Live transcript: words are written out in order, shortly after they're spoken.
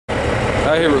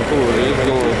I hear recording. It's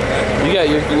going. You got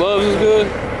your gloves is good?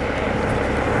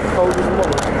 Hold this one.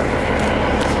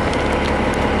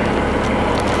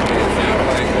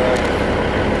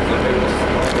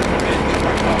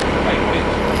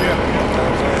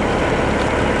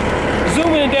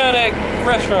 Zoom in down that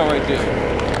restaurant right there.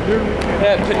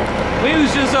 We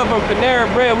was just up on Panera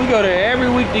Bread. We go there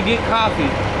every week to get coffee.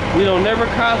 We don't never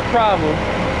cause problems.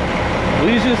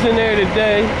 We was just in there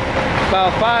today,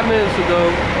 about 5 minutes ago,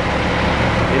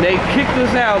 and they kicked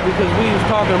us out because we was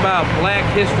talking about black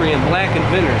history and black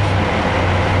inventors.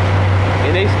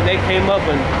 And they came up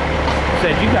and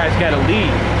said, you guys gotta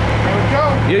leave.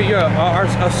 Our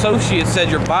associate said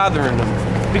you're bothering them.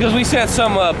 Because we said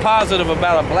something positive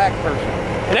about a black person.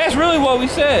 And that's really what we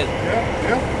said.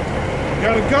 Yeah. You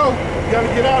gotta go. You gotta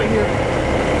get out of here.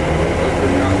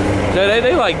 So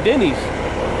they like Denny's.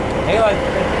 And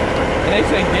they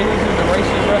say Denny's is a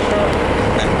racist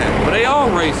restaurant. But they all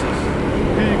racist.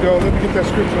 Here you go. Let me get that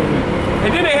scripture on you.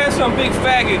 And then they had some big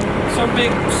faggot, some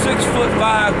big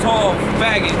 6'5" tall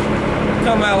faggot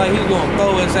come out like he was gonna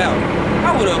throw us out.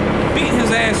 I would have beat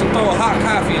his ass and throw a hot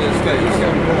coffee in his face.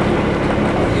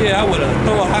 Yeah, I would have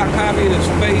thrown a hot coffee in his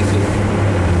face and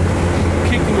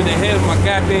kicked him in the head with my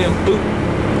goddamn boot.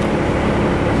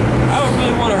 I don't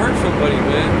really want to hurt somebody,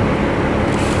 man.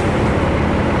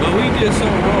 But we did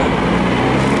something wrong.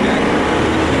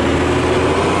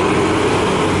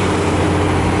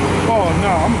 Oh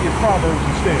no, I'm gonna get Proverbs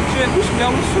instead. Shit, we should go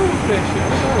to sue that shit.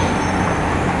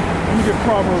 Let me get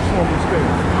Proverbs from instead.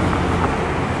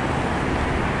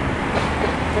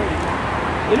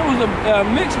 And it was a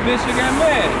mixed bitch that got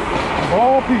mad. Of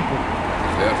all people.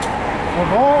 Yeah. Of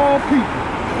all people.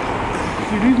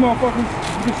 See, these motherfuckers,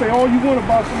 you can say all you want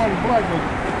about somebody black, but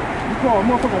you call a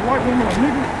motherfucking white woman a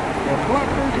nigga or a black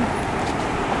person?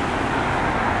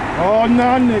 Oh,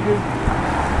 nah, nigga.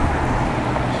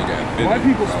 White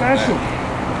people special.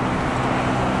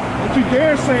 Don't you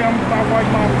dare say my white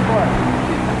mom is black.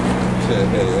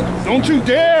 Don't you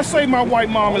dare say my white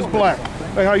mom is black.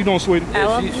 Hey, how you doing, sweetie?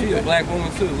 Yeah, she's a black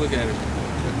woman too. Look at her.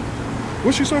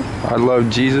 What's she say? I love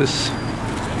Jesus. She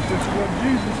loved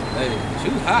Jesus. Hey, she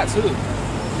was hot too.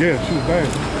 Yeah, she was bad.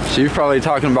 She's probably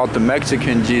talking about the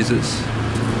Mexican Jesus,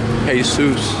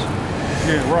 Jesus.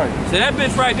 Yeah, right. So that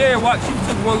bitch right there, she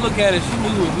took one look at it. She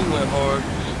knew we went hard.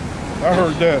 I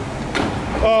heard that.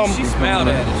 She smiled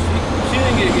at it. She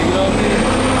didn't get it. You know what I mean?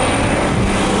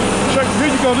 Check.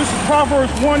 Here you go. This is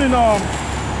Proverbs 1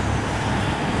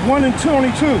 and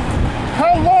 22.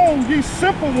 How long, ye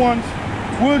simple ones,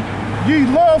 would ye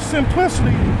love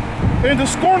simplicity, and the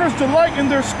scorners delight in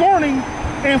their scorning,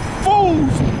 and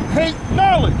fools hate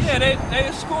knowledge? Yeah,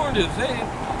 they scorned us.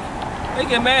 They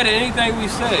get mad at anything we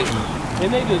say,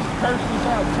 and they just cursed us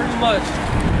out pretty much.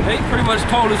 They pretty much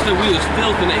told us that we was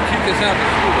filth, and they kicked us out the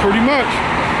school. Pretty much.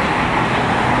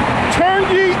 Turn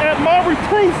ye at my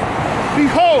reproof.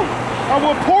 Behold, I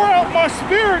will pour out my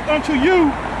spirit unto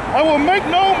you. I will make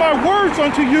known my words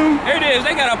unto you. There it is.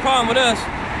 They got a problem with us.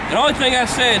 And the only thing I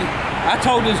said, I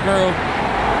told this girl,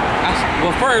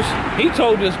 well, first, he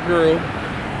told this girl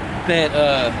that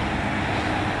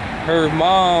her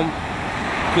mom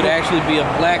could actually be a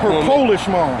black woman. Her Polish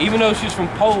mom. Even though she's from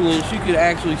Poland, she could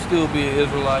actually still be an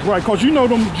Israelite. Right, because you know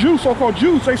them Jews, so-called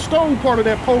Jews, they stole part of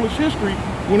that Polish history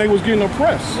when they was getting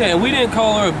oppressed. Yeah, and we didn't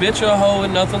call her a bitch or a hoe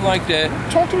and nothing like that.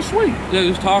 Talk to her sweet. Yeah, he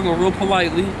was talking real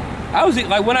politely. I was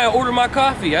like, when I ordered my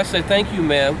coffee, I said, thank you,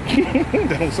 ma'am.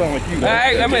 That don't sound like you.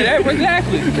 I mean,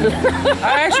 exactly.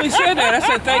 I actually said that. I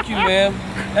said, thank you, ma'am.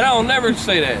 And I'll never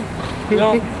say that. You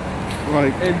know?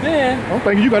 Right. And then... I'm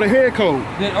thinking you got a head cold.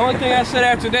 The only thing I said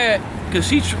after that, because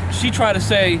she tried to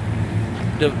say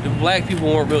the black people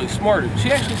weren't really smart. She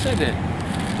actually said that.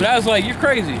 But I was like, you're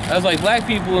crazy. I was like, black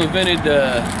people invented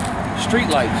street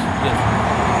lights.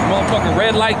 Motherfucking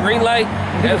red light, green light,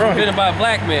 that was invented by a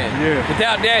black man. Yeah.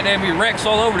 Without that, there'd be wrecks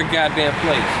all over the goddamn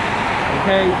place.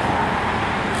 Okay?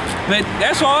 But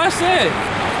that's all I said.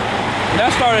 And I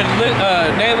started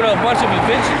naming up a bunch of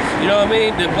inventions, you know what I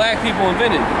mean, that black people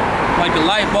invented. Like the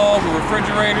light bulb, the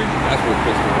refrigerator. That's what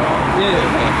pissed me off. Yeah.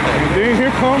 And then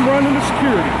here come running the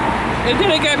security. And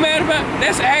then they got mad about,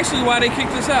 that's actually why they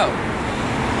kicked us out.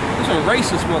 It's a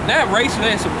racist one. That racist,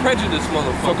 that's a prejudice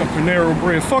motherfucker. Fucking Panera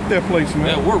Bread. Fuck that place,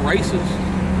 man. Yeah, we're racist.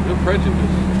 We're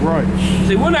prejudiced. Right.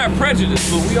 See, we're not prejudiced,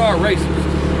 but we are racist.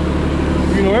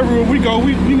 You know, everywhere we go,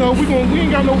 we ain't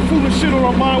got no foolish shit on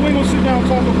our mind. We ain't gonna sit down and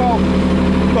talk about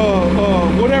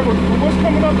whatever, what's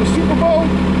coming up, the Super Bowl,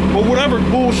 or whatever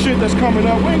bullshit that's coming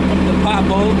up. We ain't, the Pop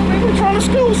Bowl. We're trying to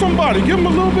school somebody, give them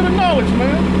a little bit of knowledge,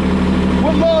 man.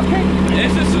 What love came?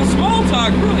 It's just some small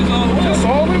talk, really. Is all it was. That's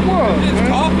all it was. It's man.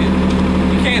 talking.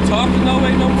 You can't talk to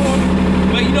nobody no more.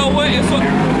 But you know what?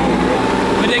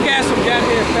 But they got some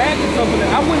goddamn faggots over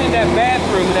there. I went in that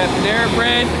bathroom in that Panera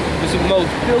Bread. It's the most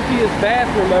filthiest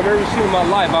bathroom I've ever seen in my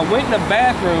life. I went in the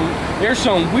bathroom. There's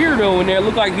some weirdo in there.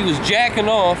 Looked like he was jacking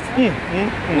off.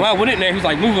 When I went in there, he's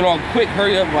like moving all quick,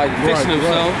 hurry up, like fixing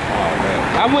himself.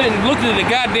 I went and looked at the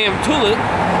goddamn toilet.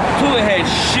 The toilet had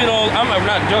shit all. I'm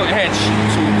not joking. It had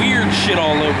some weird shit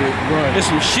all over it. There's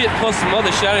some shit plus some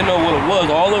other shit. I didn't know what it was.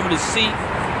 All over the seat.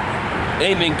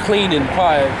 They ain't been cleaned in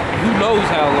probably who knows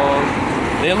how long.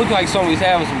 They look like somebody's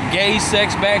having some gay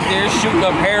sex back there, shooting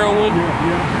up heroin.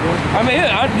 I mean,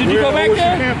 did you go back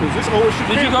there?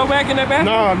 Did you go back in that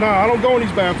bathroom? Nah, I don't go in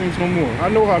these bathrooms no more.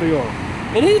 I know how they are.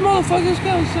 And these motherfuckers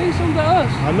gotta say something to us.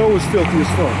 I know it's filthy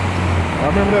as fuck. I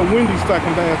remember that Wendy's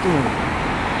fucking bathroom.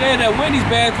 Yeah, that Wendy's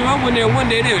bathroom. I went there one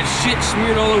day, there was shit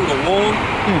smeared all over the wall.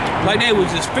 Like they was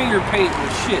just finger paint and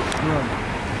shit.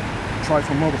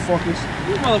 Trifling motherfuckers.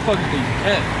 These motherfuckers be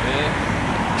dead, man.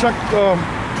 Check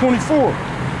 24.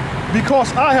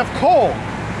 Because I have called,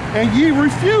 and ye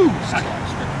refused.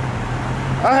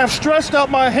 I have stretched out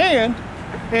my hand,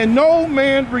 and no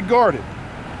man regarded.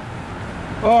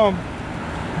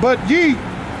 But ye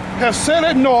have set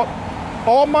at naught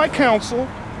all my counsel,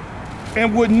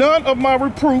 and would none of my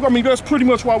reproof. I mean, that's pretty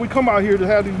much why we come out here, to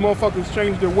have these motherfuckers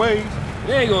change their ways.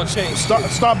 They ain't gonna change.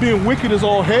 Stop being wicked as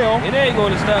all hell. And they ain't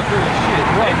gonna stop doing shit.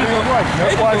 Right,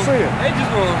 that's why I said. They just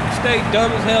gonna stay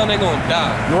dumb as hell and they gonna die.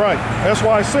 Right, that's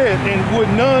why I said, and would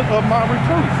none of my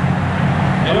reproof.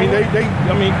 I mean, they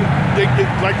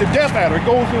like the death adder. It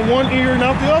goes in one ear and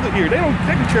out the other ear. They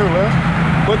can care less.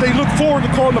 But they look forward to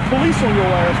calling the police on your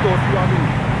ass, though, if you, I mean,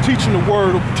 teaching the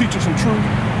word or teaching some truth.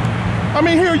 I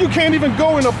mean, here you can't even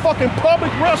go in a fucking public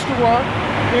restaurant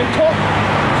and talk,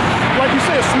 like you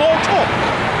said, small talk.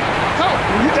 How?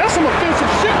 That's some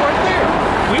offensive shit right there.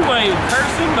 We ain't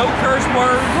cursing, no curse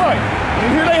words. Right. And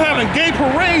here they having gay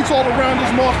parades all around this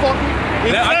motherfucker.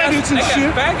 And faggots and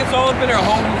shit. Faggots all up in their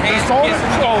holding hands.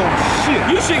 Oh, shit.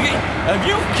 You should get, if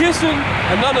you kissing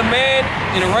another man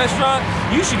in a restaurant,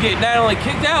 you should get not only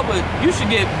kicked out, but you should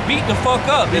get beat the fuck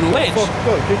up and lynched.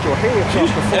 Get your head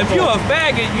chopped the fuck If you're a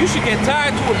faggot, you should get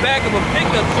tied to the back of a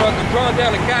pickup truck and drawn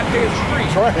down a goddamn street.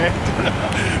 Right.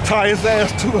 Tie his ass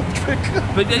to a pickup.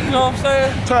 But you know what I'm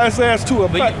saying? Tie his ass to a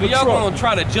pickup. But y'all gonna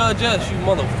try to judge us, you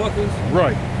motherfuckers.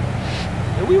 Right.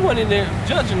 And we weren't in there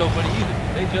judging nobody either.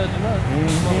 They judging us,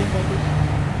 motherfuckers.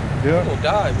 Yeah. We're gonna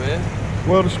die, man.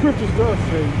 Well, the scriptures does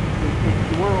say,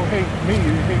 if the world hate me, it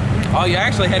hate you. Oh, you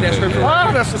actually had that scripture?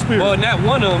 That's the spirit. Well, not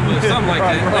one of them, but something like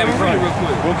that. Let me read it real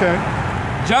quick. Okay.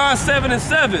 John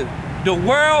 7:7. The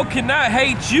world cannot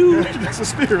hate you. That's the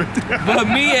spirit. But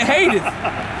me it hateth.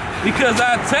 Because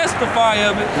I testify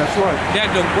of it. That's right. That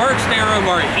the works thereof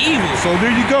are evil. So there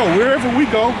you go. Wherever we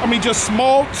go, I mean, just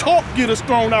small talk get us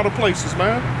thrown out of places,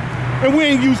 man. And we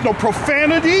ain't use no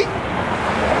profanity.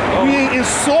 We ain't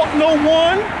insult no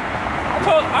one.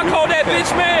 I call that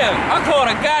bitch man. I call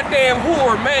a goddamn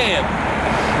whore man.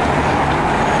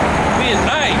 Being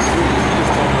nice.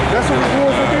 That's what it was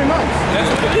for being nice.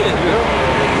 That's what it is.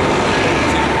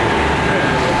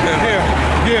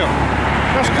 Yeah.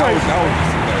 That's crazy.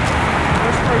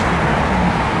 That's crazy.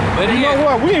 But you know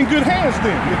what? We in good hands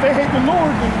then. If they hate the Lord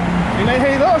and they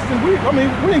hate us, then we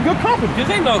in good company. Because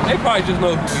they probably just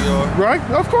know who we are. Right?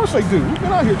 Of course they do. We've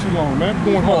been out here too long, man.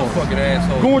 Going hard. Fucking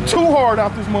assholes. Going too hard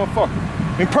out this motherfucker.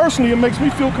 And personally, it makes me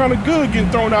feel kind of good getting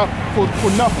thrown out for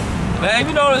nothing. Man,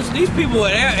 you know, these people,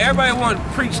 everybody want to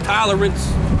preach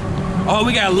tolerance. Oh,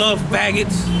 we gotta love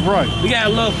faggots. Right. We gotta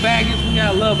love faggots. We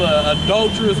gotta love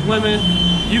adulterous women.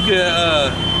 You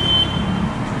can,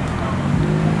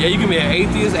 you can be an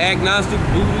atheist, agnostic,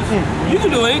 Buddhist. You can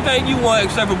do anything you want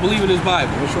except for believing this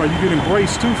Bible. That's right. You get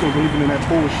embraced too for believing in that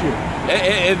bullshit.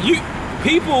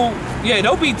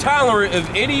 Don't be tolerant of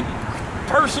any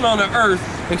person on the earth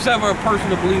except for a person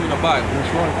to believe in the Bible.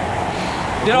 That's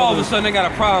right. Then all of a sudden they got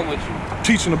a problem with you.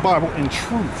 Teaching the Bible in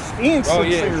truth, in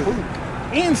sincerity,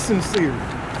 in sincerity.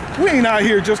 We ain't out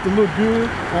here just to look good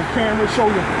on camera, show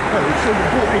you, hey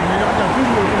man, I got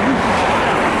videos on YouTube.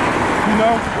 You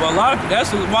know? Well,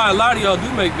 that's why a lot of y'all do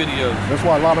make videos. That's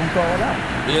why a lot of them falling out.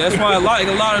 Yeah, that's why a lot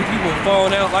of people are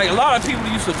falling out. Like a lot of people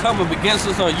used to come up against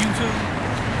us on YouTube.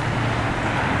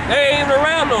 They ain't even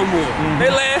around no more. They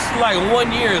lasted like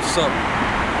 1 year or something.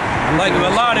 Like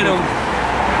a lot of them,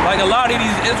 like a lot of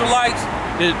these Israelites,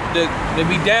 they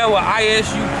be down with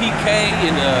ISUPK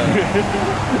and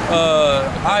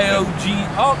IOG,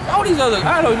 all these other,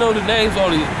 I don't know the names of all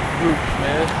these groups,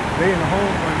 man. They in the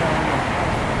home right now.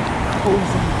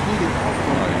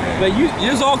 But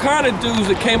there's all kind of dudes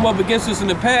that came up against us in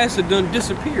the past that done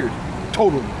disappeared.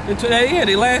 Totally. And today,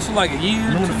 they lasted like a year.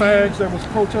 Remember the fags that was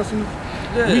protesting?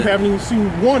 Yeah. We haven't even seen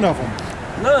one of them.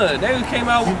 None. They came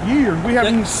out in years. We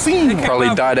haven't even seen one.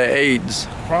 Probably died of AIDS.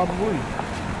 Probably.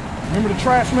 Remember the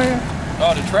trash man?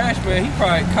 Oh, the trash man. He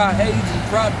probably caught AIDS and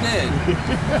dropped dead.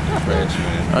 Trash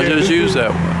man. I just used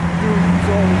that one.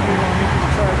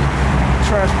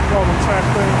 Trash problem, trash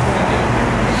thing.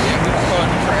 Yeah, we call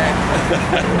it the trash.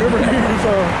 Remember he was,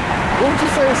 what would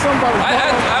you say to somebody?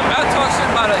 I talked shit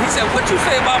about it. He said, what you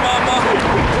say about my mama?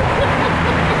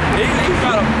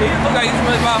 he looked like he's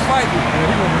really about fighting.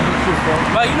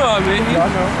 But you know what I mean?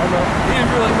 I know. He ain't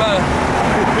really about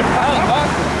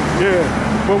Yeah,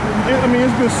 but I mean,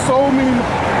 it's been so many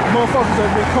motherfuckers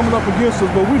that have been coming up against us,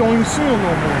 but we don't even see them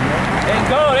no more, man. Ain't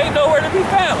gone, ain't nowhere to be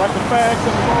found. Like the fags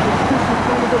and all the Christians,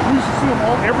 we used to see them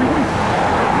all every week.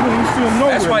 We don't even see them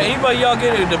nowhere. That's why anybody y'all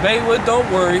get in a debate with, don't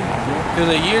worry.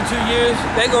 Because a year, 2 years,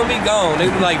 they gonna be gone. They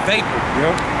be like vapor.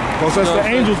 Yep. Because that's the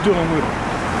angels dealing with them.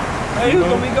 Hey, who's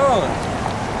gonna be gone?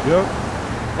 Yep.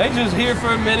 They just here for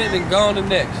a minute and gone the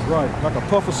next. Right, like a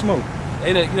puff of smoke.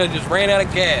 They just ran out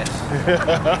of gas.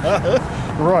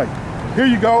 Right. Here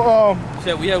you go.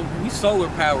 Said we solar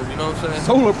powered, you know what I'm saying?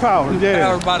 Solar powered, yeah.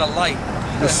 Powered by the light.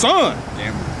 The sun.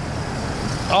 Damn.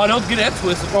 Oh, don't get that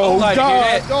twisted. Oh, God.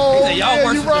 God. Oh, he said, y'all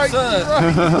worship the sun.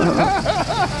 Right.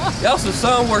 Y'all some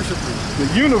sun worshipers. The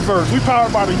universe. We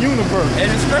powered by the universe. And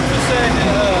the scripture said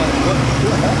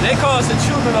that they call us the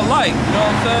children of light. You know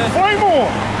what I'm saying? Flame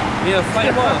on. Yeah,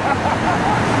 flame on.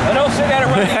 I don't say that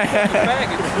around the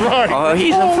faggots. Right. Oh,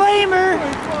 he's a flamer.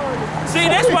 See,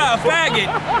 that's why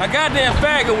a goddamn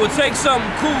faggot would take something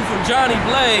cool from Johnny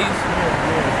Blaze.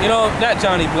 You know, not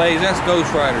Johnny Blaze, that's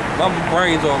Ghost Rider. My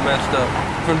brain's all messed up.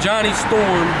 From Johnny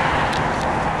Storm.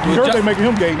 You heard they making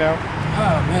him gay now.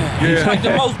 Oh, man. Yeah. He's like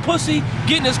the most pussy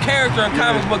getting his character in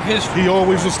comic book history. He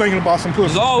always was thinking about some pussy.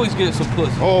 He's always getting some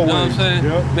pussy. Always. You know what I'm saying?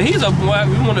 Yep. But he's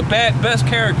one of the best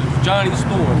characters, Johnny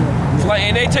Storm.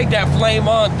 And they take that flame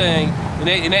on thing,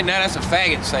 and now that's a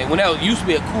faggot saying. When that used to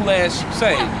be a cool ass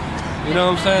saying. You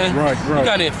know what I'm saying? Right. You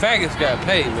got them faggots got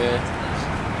paid, man.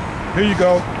 Here you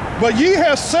go. But ye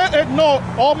have set at naught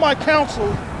all my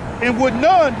counsel, and with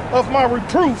none of my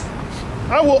reproof,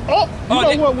 I will up. You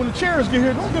know what? When the chairs get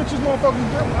here, don't get these motherfuckers.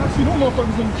 I see those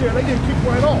motherfuckers in the chair. They get kicked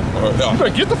right off. You better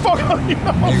get the fuck out. You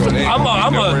know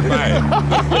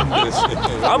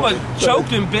I'm a choke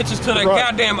them bitches till their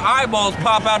goddamn eyeballs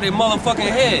pop out their motherfucking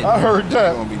head. I heard that.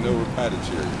 There's gonna be no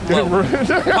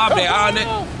repetition. Pop their eye.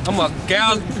 I'm gonna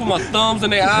gouge, put my thumbs in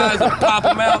their eyes and pop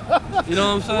them out. You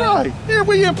know what I'm saying? Right. Here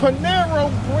we in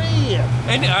Panero Bread.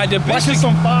 And the bitch like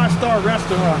some 5-star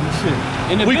restaurant and shit.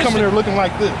 And we coming there looking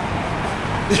like this.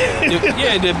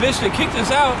 The bitch that kicked us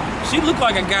out, she looked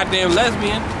like a goddamn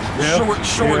lesbian. Yeah.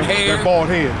 Short hair. That bald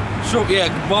head.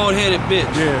 Bald-headed bitch.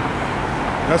 Yeah.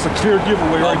 That's a clear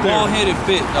giveaway right there. Bald-headed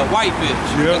bitch, a white bitch.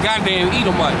 Yeah. A goddamn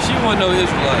Edomite. She wasn't no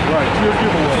Israelite. Right, clear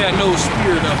giveaway. She had no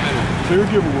spirit up in her. Clear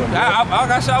giveaway.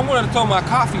 Like I said, I wanted to throw my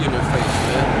coffee in her face,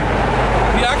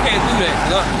 man. Yeah, I can't do that.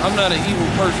 I'm not an evil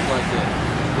person like that.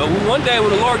 But one day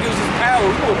when the Lord gives us power,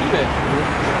 we're gonna do that.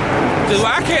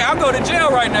 I'll go to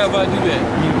jail right now if I do that.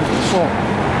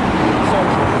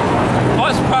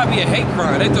 Plus, probably a hate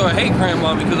crime. They throw a hate crime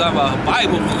on me because I'm a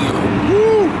Bible believer.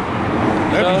 Woo!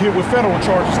 That'd be hit with federal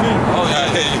charges, too. Oh, yeah.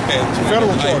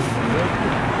 Federal charges.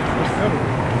 That's federal.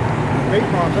 Hate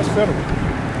crime, that's federal.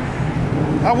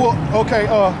 I will,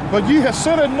 but ye have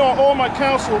set at naught all my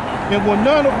counsel, and with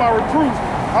none of my reproof,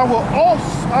 I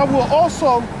will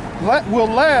also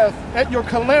laugh at your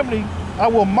calamity. I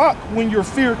will mock when your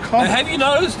fear comes. Have you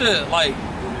noticed that, like,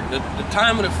 the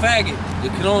time of the faggot,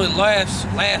 it can only last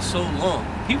so long?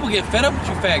 People get fed up with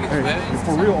you faggots, man.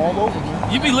 For real, all over,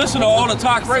 man. You be listening to all the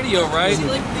talk radio, right? She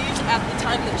like leaves at the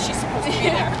time that she's supposed to be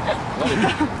there.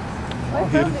 I'll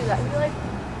hit it.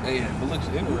 Yeah, but looks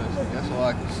interesting. That's all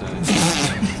I can say.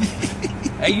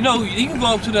 Hey, you know, you can go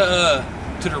up to the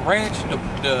ranch,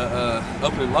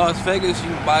 up in Las Vegas. You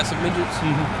can buy some midgets.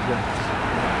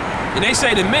 And they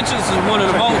say the midgets is one of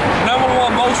the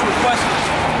 #1 most requested.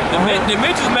 The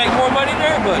midgets make more money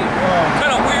than everybody. What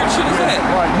kind of weird shit is that?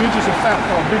 Right, midgets are fat,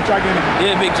 big gigantic.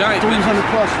 Yeah, big giant.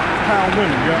 300+ pound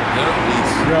women. Yeah.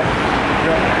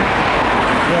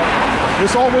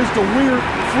 It's always the weird,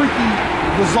 freaky,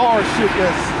 bizarre shit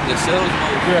that sells.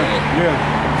 Yeah.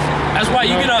 That's why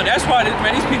you get on. That's why,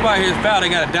 man, these people out here is foul. They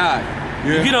gotta die.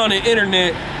 Yeah. You get on the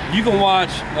internet, you can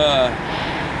watch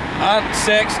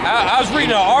sex. I was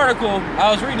reading an article.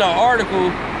 I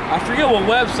forget what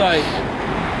website,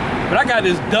 but I got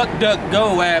this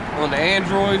DuckDuckGo app on the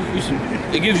Android.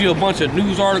 It gives you a bunch of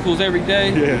news articles every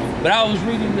day. Yeah. But I was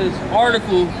reading this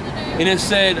article, and it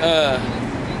said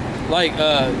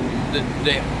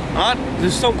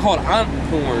this so-called aunt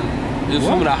porn is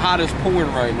some of the hottest porn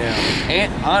right now.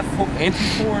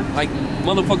 Anti-porn, like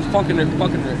motherfuckers fucking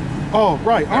their Oh,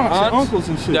 right, aunts and uncles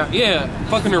and shit. Yeah,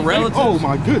 fucking their relatives. Oh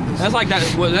my goodness. That's like that.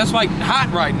 Well, that's like hot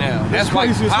right now. That's like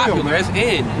crazy as hell, popular. man. That's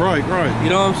in. Right, right. You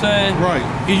know what I'm saying? Right.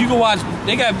 Cause you can watch.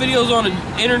 They got videos on the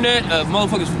internet of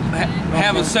motherfuckers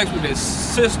having sex with their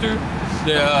sister,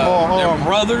 their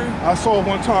brother. I saw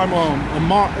one time a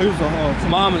mom. It was a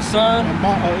mom and son.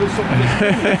 That's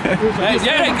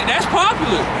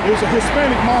popular. It was a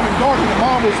Hispanic mom and daughter. The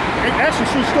mom was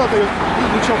actually switched up. They were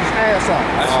eating each other's ass out.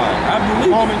 I believe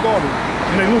mom and daughter.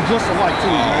 And they look just alike too.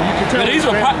 Man. You can tell.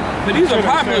 But these are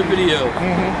popular videos.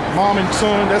 Mom and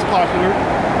son, that's popular.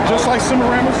 Just like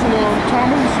Semiramis and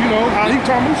Thomas, you know, Ali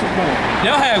Thomas is born.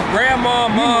 They'll have grandma,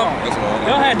 mom.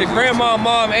 They'll have the grandma,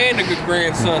 mom, and the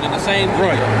grandson in the same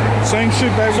video. Right. Same shit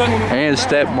back and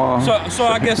stepmom. So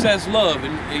I guess that's love,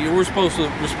 and we're supposed to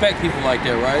respect people like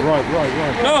that, right? Right.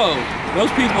 No,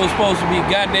 those people are supposed to be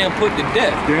goddamn put to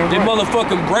death. Their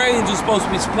motherfucking brains are supposed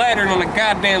to be splattered on the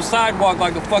goddamn sidewalk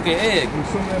like a fucking egg. And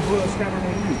some of that blood scattered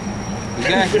on you.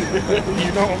 Exactly.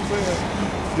 You know what I'm saying?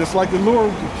 Just like the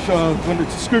Lord, when the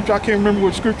scripture, I can't remember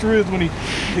what scripture is, when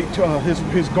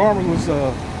his garment was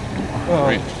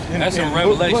that's in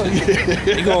Revelation.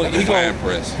 He going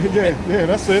press. Yeah,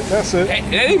 that's it.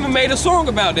 They even made a song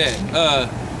about that.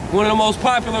 One of the most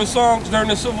popular songs during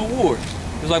the Civil War.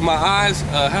 It's like my eyes,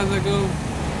 how does that go?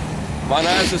 Mine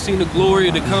eyes have seen the glory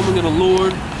of the coming of the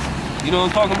Lord. You know what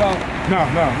I'm talking about? No.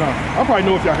 I probably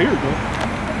know if y'all hear it though.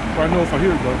 Probably know if I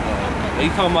hear it though. They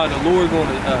talking about the Lord going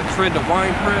to tread the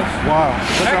wine press. Wow,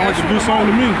 that sounds like a good song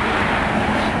to me.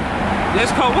 It's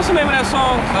called, what's the name of that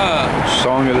song?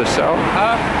 Song of the South?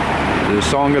 The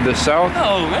Song of the South?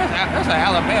 No, that's an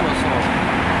Alabama song.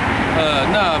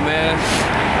 Nah, man.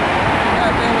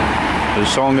 God damn it. The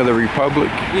Song of the Republic?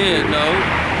 Yeah, no.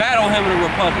 Battle Hymn of the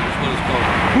Republic is what it's called.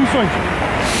 Who sings it?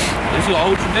 It's an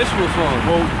old traditional song.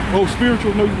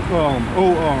 Spiritual,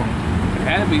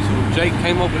 Had to be some Jake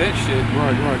came up with that shit.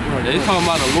 Right. They talking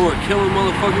about the Lord killing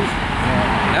motherfuckers.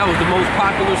 That was the most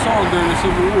popular song during the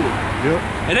Civil War. Yep.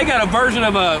 And they got a version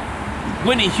of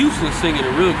Whitney Houston singing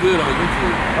it real good on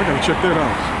YouTube. I gotta check that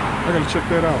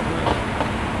out.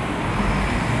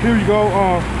 Here you go.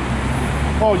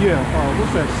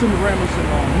 What's that? Semiramis and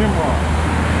Nimrod.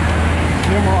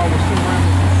 Nimrod was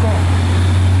Semiramis' son.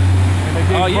 And they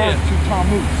gave birth to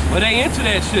Tammuz. But they into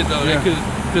that shit though,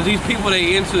 because these people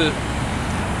they into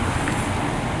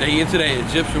that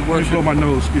Egyptian worship. Blow my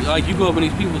nose. Like you go up in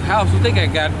these people's houses, they got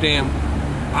goddamn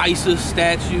Isis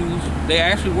statues. They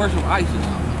actually worship Isis.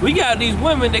 We got these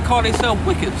women, they call themselves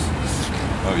Wiccans.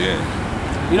 Oh yeah.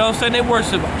 You know what I'm saying? They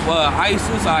worship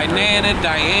Isis, Inanna,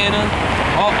 Diana,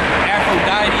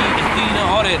 Aphrodite, Athena,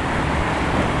 all that.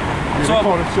 Yeah, so, they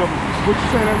call themselves, what you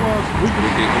say that was?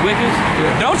 Wiccans?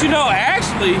 Yeah. Don't you know,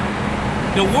 actually,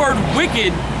 the word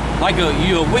wicked, like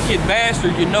you're a wicked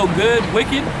bastard, you're no good,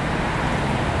 wicked.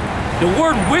 The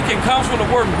word wicked comes from the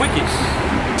word wicked.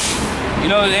 You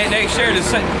know, they share the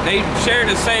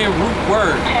same root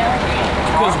word.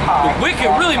 Because the wicked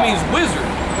really means wizard,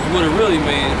 is what it really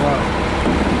means. Wow.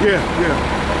 Yeah.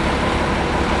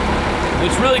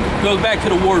 Which really goes back to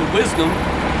the word wisdom,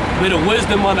 with a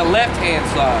wisdom on the left-hand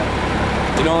side.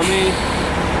 You know what I mean?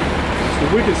 It's the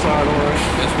wicked side, all right.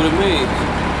 That's what it means.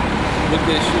 Look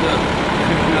that shit up.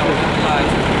 You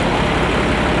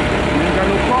ain't got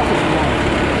no prophets around.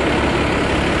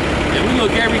 Yeah, we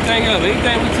look everything up.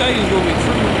 Anything we tell you is gonna be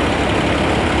true.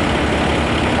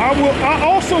 I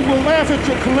also will laugh at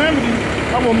your calamity.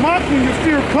 I will mock when your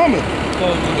fear cometh.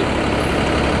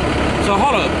 So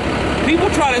hold up.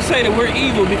 People try to say that we're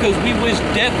evil because we wish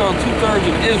death on 2/3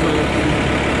 of Israel.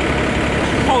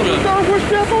 Hold up. 2/3 wish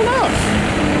death on us.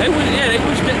 They wish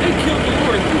that they killed the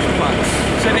Lord and crucified him.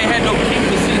 Said they had no king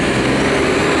to see.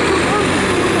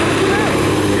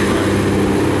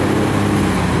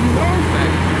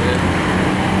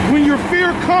 When your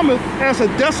fear cometh as a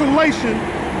desolation,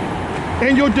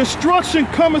 and your destruction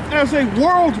cometh as a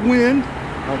whirlwind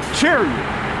of chariot.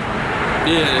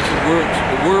 Yeah, it's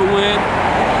the whirlwind.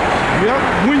 Yep.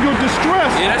 When your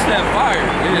distress. Yeah, that's that fire.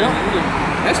 Yeah. Yep.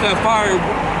 That's that fire.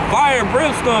 Fire and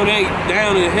brimstone ain't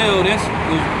down in hell.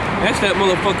 That's that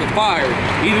motherfucking fire.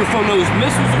 Either from those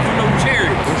missiles or from those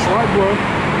chariots. That's right, bro.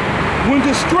 When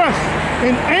distress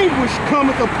and anguish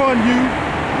cometh upon you,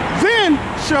 then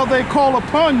shall they call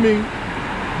upon me,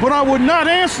 but I would not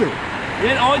answer.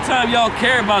 The only time y'all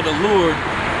care about the Lord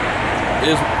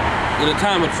is in a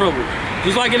time of trouble.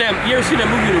 Just like in that, you ever seen that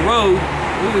movie The Road?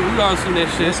 We all seen that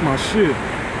shit. That's my shit.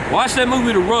 Watch that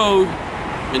movie The Road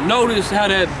and notice how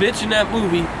that bitch in that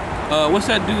movie, what's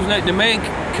that dude's name? The main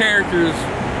character's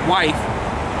wife,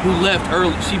 who left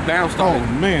early. She bounced on it. Oh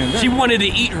man. She wanted to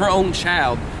eat her own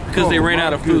child because they ran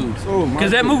out of food.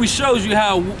 Because that movie shows you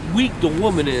how weak the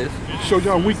woman is. It shows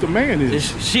you how weak the man is.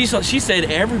 She said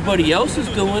everybody else is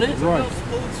doing it. Right.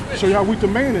 Show you how weak the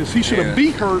man is. He should have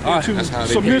beat her into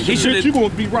submission. Bitch, you gonna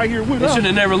be right here with us. He should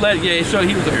have never let it. Yeah, it showed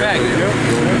he was a faggot.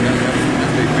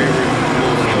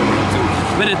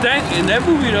 But in that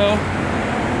movie though,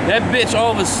 that bitch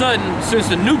all of a sudden, since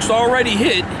the nuke's already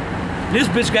hit, this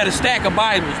bitch got a stack of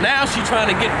Bibles. Now she's trying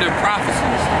to get their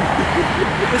prophecies.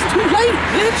 It's too late,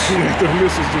 bitch. The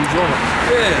missus and drunk.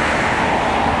 Yeah.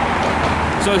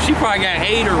 So she probably got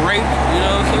hate or raped, you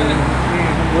know what I'm saying?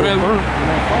 Whatever.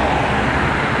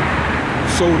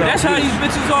 That's how these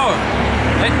bitches are.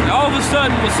 And all of a sudden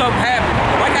when something happened,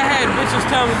 like I had bitches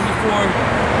tell me before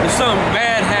when something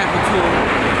bad happened to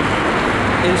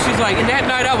them. And she's like, and that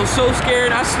night I was so scared,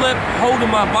 I slept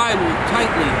holding my Bible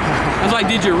tightly. I was like,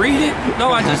 did you read it? No,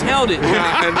 I just held it.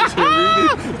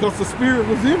 Because the spirit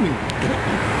was in me.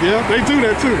 Yeah, they do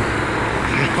that too.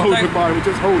 Hold the Bible,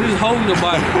 just hold it. Just holding the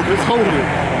Bible. Just hold it.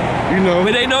 You know.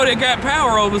 But they know they got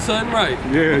power all of a sudden, right?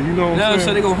 Yeah, you know what I'm saying?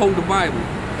 So they gonna hold the Bible.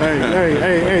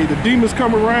 Hey, the demons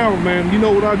come around, man. You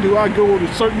know what I do? I go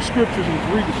to certain scriptures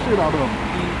and read the shit out of them.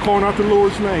 Calling out the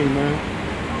Lord's name, man.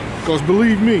 Because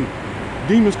believe me,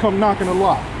 demons come knocking a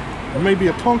lot. It may be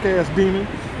a punk ass demon,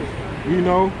 you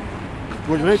know,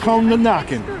 but they come to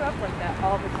knocking. Screwed up like that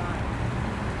all the time.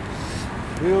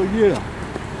 Hell yeah.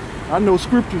 I know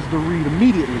scriptures to read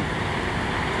immediately.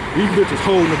 These bitches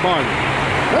holding the Bible.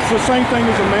 That's the same thing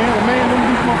as a man. A man,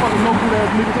 these motherfuckers no good ass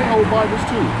niggas, they hold Bibles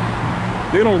too.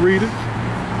 They don't read it.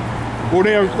 Or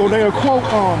they'll quote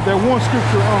that one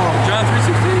scripture John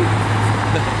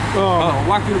 3:16.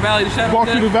 Walk through the valley of the shadow of death. Walk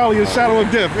through the valley of the shadow of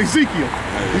death. Ezekiel.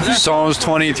 Psalms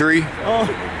 23.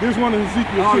 There's one in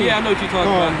Ezekiel Oh too. yeah, I know what you're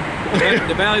talking about.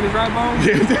 The valley of the dry bones?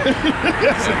 They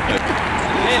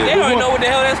don't even know what the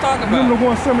hell that's talking about. Remember the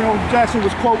one Samuel Jackson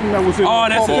was quoting that was in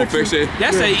Pulp Fiction?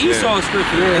 That's an Esau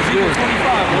scripture. Ezekiel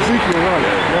 25. Ezekiel, right.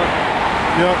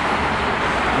 Yep.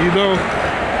 You know,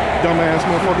 dumbass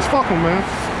motherfuckers. Fuck them, man.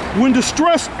 When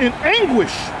distress and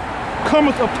anguish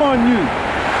cometh upon you.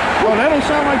 Well, that don't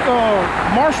sound like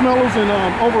marshmallows and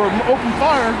over an open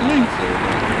fire, at least.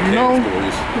 You know?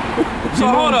 So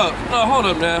hold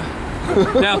up now.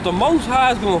 Now if the Most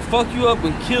High is gonna fuck you up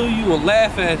and kill you and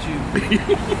laugh at you,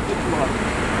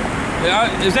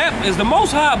 is the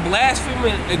Most High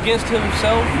blaspheming against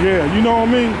himself? Yeah, you know what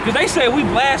I mean? Because they say we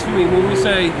blaspheme when we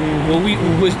say when we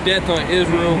wish death on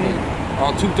Israel,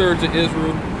 on 2/3 of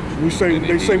Israel.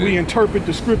 They say we interpret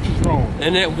the scriptures wrong.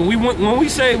 And that when we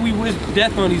say we wish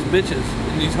death on these bitches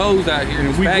and these hoes out here,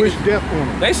 we wish death on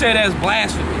them. They say that's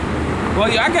blasphemy. Well,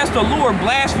 I guess the Lord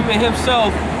blaspheming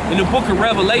himself in the book of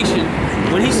Revelation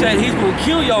when he said he's gonna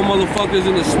kill y'all motherfuckers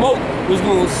and the smoke was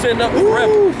gonna send up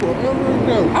forever. Ooh, forever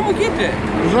ago. I'm gonna get that.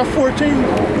 Is that 14?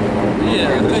 Yeah,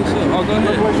 I think so. Oh, go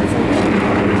ahead. Revelation 14.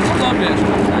 I love that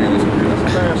scripture. That's a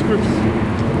bad scripture.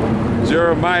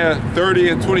 Jeremiah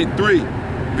 30:23.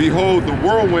 Behold, the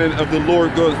whirlwind of the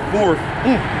Lord goes forth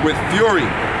with fury,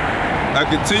 a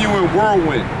continuing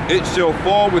whirlwind. It shall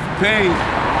fall with pain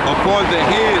upon the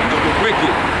head of the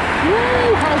wicked.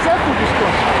 Woo, how's that for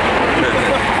destruction?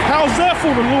 How's that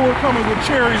for the Lord coming with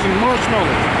cherries and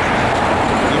marshmallows?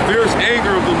 The fierce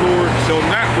anger of the Lord shall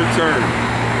not return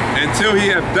until he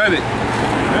have done it,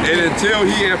 and until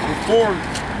he have performed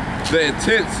the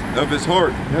intents of his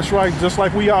heart. That's right. Just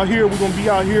like we out here, we're gonna be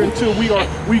out here until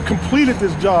we completed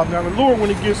this job. Now the Lord, when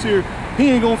he gets here, he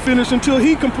ain't gonna finish until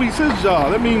he completes his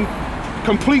job. That means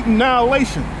complete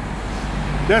annihilation.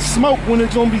 That smoke when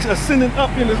it's gonna be ascending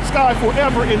up in the sky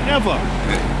forever and ever.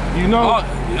 You know?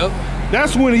 Yep.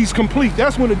 That's when he's complete.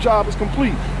 That's when the job is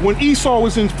complete. When Esau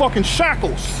was in fucking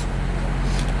shackles.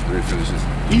 Let me finish this.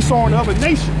 Esau and other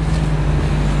nations.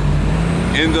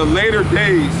 In the later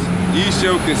days, ye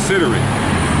shall consider it.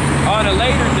 On the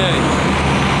later days.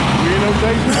 You know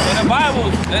what In the Bible,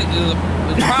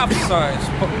 it's prophesying.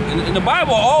 In the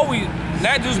Bible, always,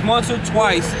 not just once or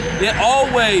twice, it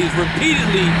always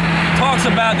repeatedly talks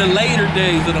about the later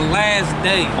days or the last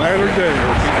day. Later days.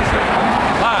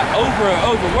 Over and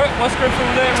over. What scripture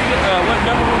was that? What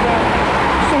number was that?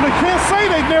 So they can't say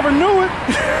they never knew it.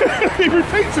 He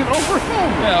repeats it over and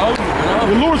over. Yeah, over and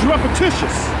over. The Lord's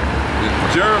repetitious.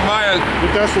 Jeremiah,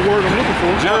 if that's the word I'm looking for.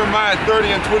 Jeremiah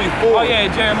 30:24. Oh yeah,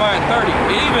 Jeremiah 30.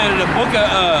 Even in the book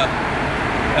of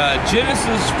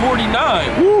Genesis 49,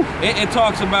 it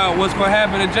talks about what's going to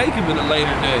happen to Jacob in the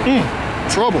later days.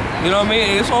 Trouble. You know what I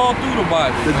mean? It's all through the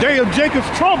Bible. The day of Jacob's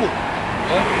trouble.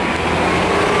 Yeah.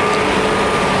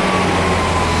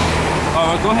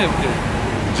 Go ahead with it.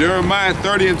 Jeremiah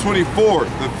 30 and 24.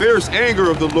 The fierce anger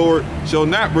of the Lord shall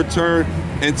not return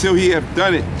until he have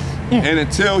done it, and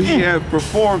until he have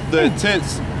performed the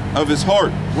intents of his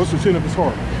heart. What's the intent of his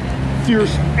heart?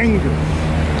 Fierce anger.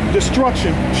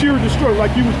 Destruction. Pure destruction.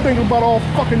 Like you was thinking about all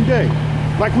fucking day.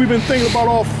 Like we've been thinking about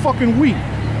all fucking week.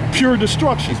 Pure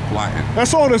destruction. He's plotting.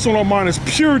 That's all that's on our mind is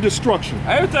pure destruction.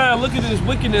 Every time I look at this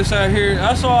wickedness out here,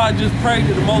 that's all I just pray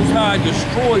to the Most High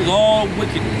destroys all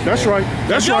wickedness. That's right.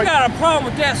 That's if right. you got a problem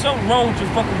with that, something wrong with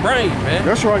your fucking brain, man.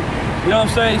 That's right. You know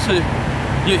what I'm saying?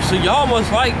 So y'all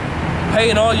must like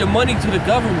paying all your money to the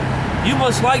government. You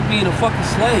must like being a fucking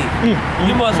slave.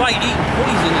 You must like eating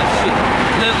poison and shit.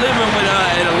 Living with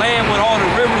in a land with all the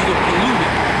rivers are polluted.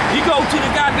 You go to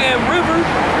the goddamn river,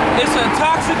 it's a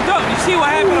toxic dump. You see what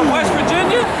happened in West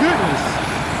Virginia? Goodness.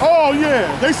 Oh yeah,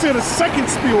 they said a second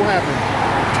spill happened.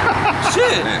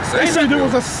 Shit. They said there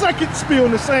was a second spill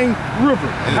in the same river.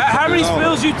 How many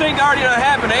spills you think already done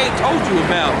happened? They ain't told you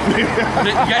about.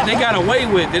 they got away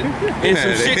with it. And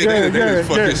some shit.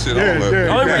 The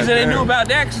only reason they knew about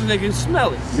that is they can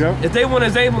smell it. Yeah. If they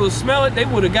weren't able to smell it, they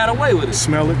would have got away with it.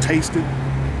 Smell it, taste it.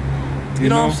 You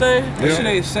know what I'm saying? That shit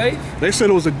ain't safe. They said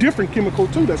it was a different chemical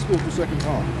too that spilled the second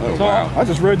time. Oh, wow. I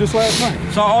just read this last night.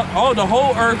 So all the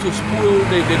whole earth was spoiled.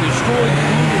 They destroyed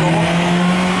the whole.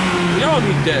 Y'all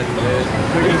need death, man.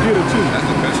 They're gonna get it too. That's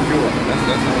the best cure. That's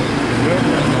the only.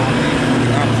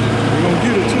 They're gonna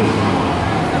get it too.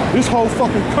 This whole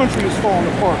fucking country is falling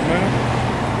apart, man.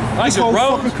 Like This the whole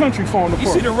roads. fucking country falling apart.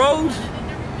 You see the roads?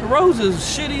 The roads is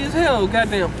shitty as hell.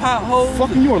 Goddamn potholes.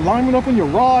 Fucking you alignment up on your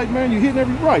ride, man. You're hitting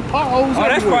every right. Potholes Oh,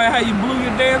 that's everywhere. probably how you blew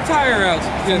your damn tire out.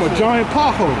 From a giant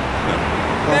pothole.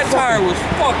 That tire was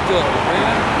fucked up,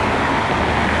 man.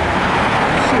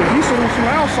 Shit, he said on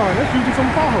some outside. That's usually from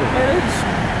a pothole. Man, this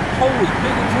hole was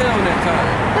big as hell in that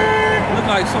tire. Looked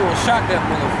like someone shot that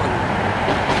motherfucker.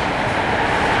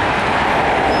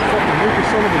 Fucking wicked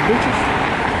son of a bitches.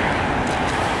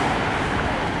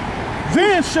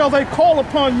 Then shall they call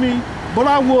upon me, but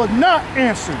I will not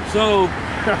answer. So,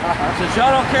 since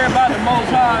y'all don't care about the Most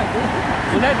High,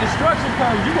 when that destruction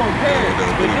comes, you gonna care.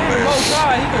 But then the Most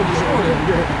High, he gonna destroy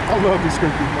it. I love these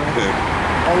scriptures, man.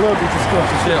 I love these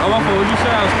scriptures. Shit, I'm up for what you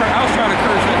said. I was trying to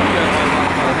curse that you guys.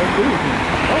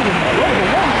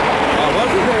 That was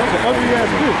an ugly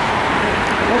ass bitch.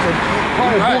 That was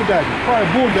probably a bull dagger. Probably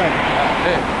a bull dagger.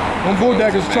 Them bull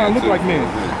daggers trying to look like men.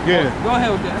 Yeah. Go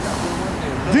ahead with that.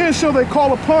 Then shall they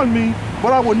call upon me,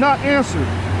 but I will not answer.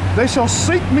 They shall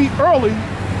seek me early,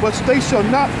 but they shall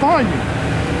not find me.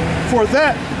 For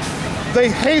that they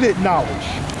hated knowledge.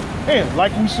 And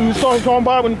like we was talking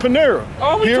about in Panera.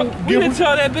 Oh, we didn't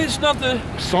tell that bitch nothing.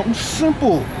 Something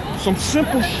simple. Some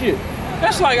simple shit.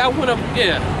 That's like I went up,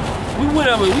 yeah. We went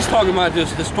up and we was talking about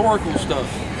just historical stuff.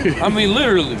 I mean,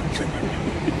 literally.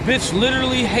 Bitch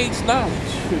literally hates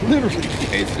knowledge. Literally.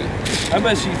 Hates it. I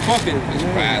bet she fucking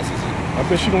Despises it. I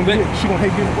bet she gonna hate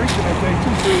getting raped in that day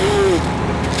too.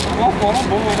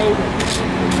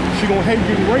 She gonna hate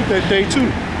getting raped that day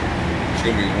too. She's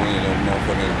gonna be one of them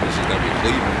motherfucking bitches that be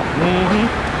leaving.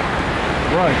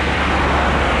 Right.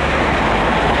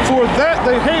 For that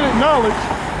they hated knowledge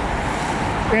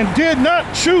and did not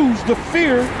choose the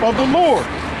fear of the Lord.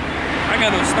 I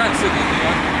got no snot sickle,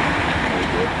 dude.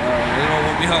 They don't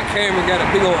want me on camera. Got a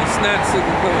big old snot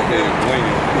sickle coming here.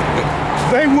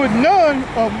 They would none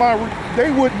of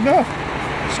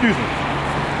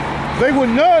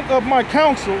my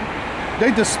counsel.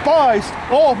 They despised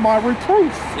all my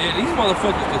reproof. Yeah, these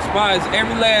motherfuckers despise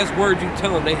every last word you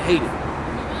tell them. They hate it.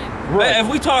 Right. If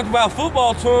we talk about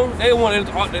football to them, they want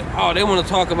to talk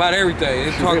about everything.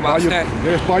 They talk about stats.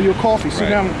 Let's buy you a coffee. Sit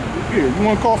down. Here, you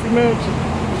want coffee, man?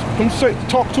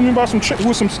 Talk to me about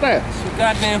with some stats.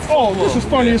 Goddamn football. Oh, this is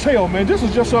funny as hell, man. This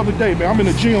was just the other day, man. I'm in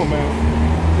the gym, man.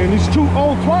 And these two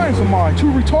old clients of mine, two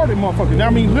retarded motherfuckers. I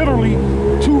mean, literally,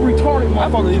 two retarded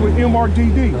motherfuckers with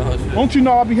MRDD. Oh, don't you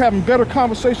know I'll be having better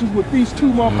conversations with these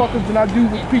two motherfuckers than I do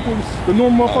with people, the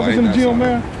normal motherfuckers in the gym,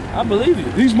 man? I believe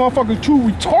you. These motherfuckers, two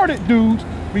retarded dudes,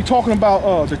 be talking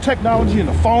about the technology and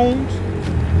the phones.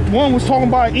 One was talking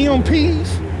about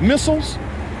EMPs, missiles.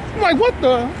 I'm like, what?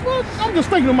 I'm just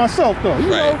thinking to myself, though. You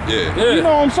know? Yeah. You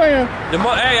know what I'm saying?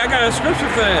 Hey, I got a scripture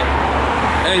for that.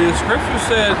 Hey, the scripture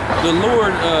said the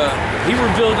Lord, he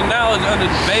revealed the knowledge unto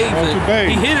the babes.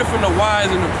 He hid it from the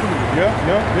wise and the prudent. Yeah.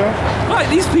 Like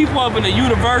these people up in the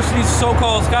universities,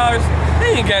 so-called scholars,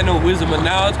 they ain't got no wisdom and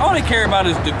knowledge. All they care about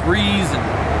is degrees and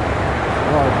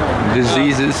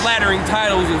diseases, flattering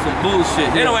titles and some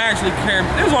bullshit. They don't actually care.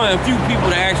 There's only a few people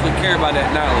that actually care about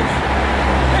that knowledge.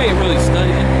 They ain't really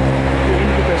studying. Let me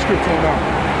get that scripture on out.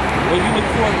 What you look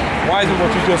for? Wise and what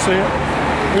you just said.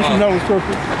 Here's some knowledge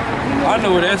scripture. I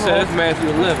know what that says. That's Matthew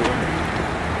 11.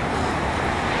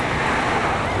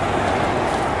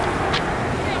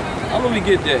 How do we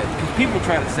get that? Because people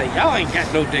try to say, y'all ain't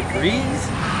got no degrees.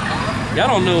 Y'all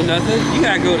don't know nothing. You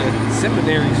gotta go to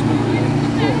seminary school.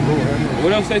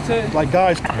 What else they say? Like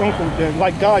Guy's uncle,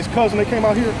 like Guy's cousin that came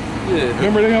out here. Yeah.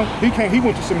 Remember him? He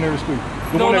went to seminary school.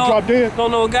 The one that dropped dead?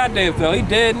 Don't know a goddamn thing. He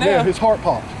dead now. Yeah, his heart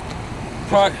popped.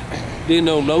 Didn't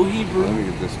know no Hebrew. Let me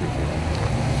get this scripture real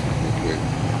quick.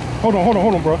 Hold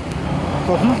on, bro.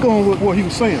 So he's going with what he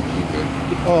was saying.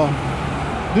 Okay.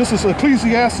 This is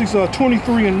Ecclesiastes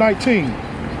 23 and 19.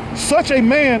 Such a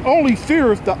man only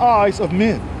feareth the eyes of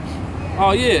men.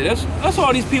 Oh yeah, that's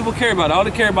all these people care about. All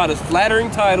they care about is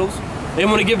flattering titles. They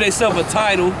want to give themselves a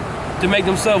title to make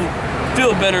themselves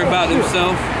feel better about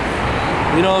themselves.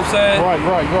 You know what I'm saying?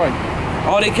 Right.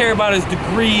 All they care about is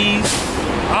degrees,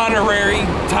 honorary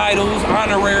titles,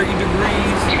 honorary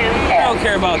degrees. They don't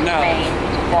care about knowledge.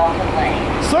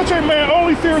 Such a man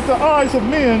only feareth the eyes of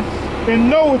men, and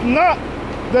knoweth not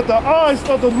that the eyes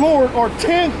of the Lord are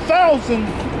 10,000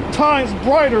 times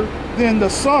brighter than the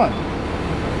sun.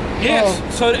 Yes.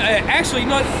 So actually, you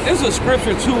know, there's a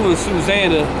scripture too in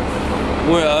Susanna,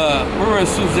 where remember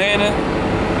Susanna?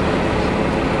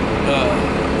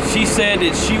 She said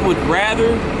that she would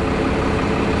rather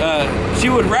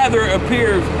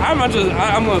appear. I'm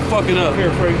gonna fuck it up.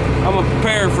 Paraphrase. I'm gonna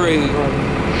paraphrase it.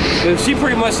 And she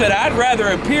pretty much said, I'd rather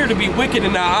appear to be wicked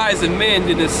in the eyes of men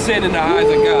than to sin in the eyes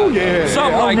of God. Yeah,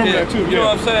 something like that. Too, you know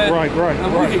what I'm saying? Right. We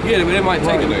could get it, but it might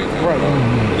take a minute.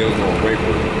 There was no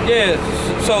reproof. Yeah.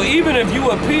 So even if you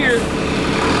appear,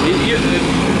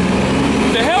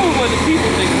 the hell with what the people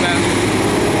think about it.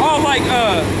 Oh,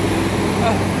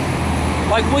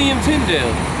 like William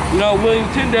Tyndale. You know, William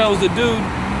Tyndale was the dude.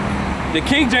 The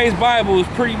King James Bible is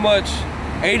pretty much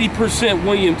 80%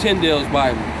 William Tyndale's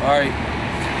Bible. All right.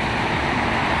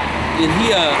 And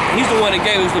he's the one that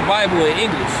gave us the Bible in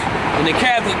English. And the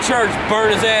Catholic Church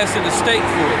burned his ass in the stake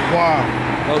for it. Wow.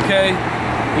 Okay?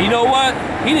 And you know what?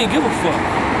 He didn't give a fuck.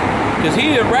 Because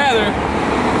he'd rather,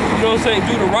 you know what I'm saying,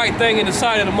 do the right thing in the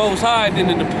sight of the Most High than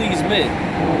to please men.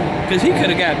 Because he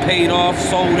could have got paid off,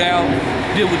 sold out,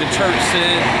 did what the church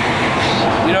said.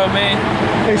 You know what I mean?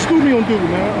 Hey, school me on dude,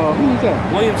 man. Who's that?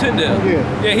 William Tyndale.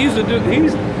 Yeah, he's the dude.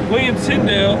 He's William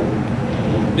Tyndale.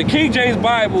 The King James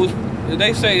Bible is,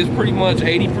 they say, is pretty much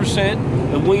 80%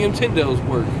 of William Tyndale's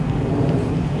work.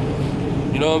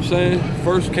 You know what I'm saying?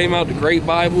 First came out the Great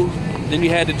Bible, then you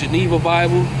had the Geneva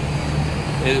Bible,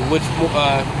 which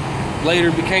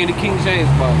later became the King James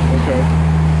Bible. Okay.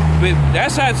 But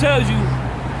that's how it tells you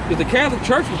that the Catholic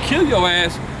Church will kill your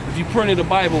ass if you printed the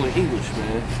Bible in English,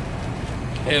 man.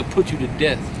 They'll put you to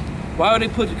death. Why would they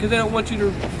put you? Because they don't want you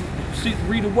to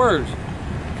read the words.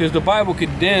 Because the Bible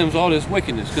condemns all this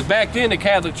wickedness. Because back then, the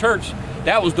Catholic Church,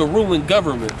 that was the ruling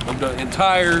government of the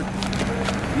entire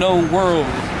known world.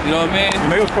 You know what I mean?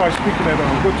 And they was probably speaking that,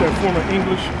 what's that form of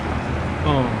English?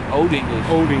 Old English.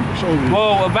 Old English.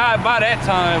 Well, by that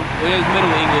time, it was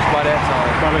Middle English by that time.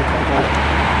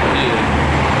 Yeah.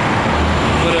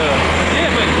 But,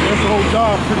 that's the whole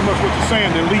job, pretty much what you're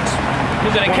saying, the elites.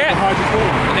 Because the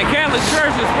Catholic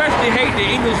Church especially hate the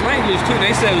English language, too.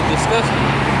 They said it was disgusting.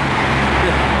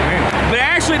 But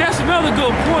actually, that's another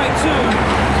good point, too.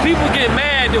 People get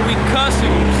mad that we cuss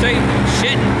and say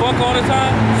shit and fuck all the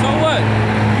time. So what?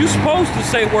 You're supposed to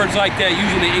say words like that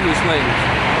using the English language.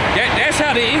 That's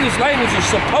how the English language is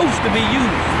supposed to be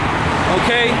used.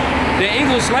 Okay? The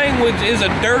English language is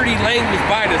a dirty language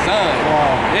by design.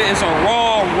 Wow. It's a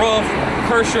raw, rough,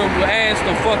 curse your ass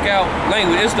the fuck out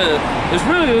language. It's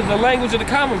really the language of the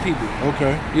common people.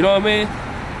 Okay. You know what I mean?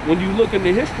 When you look in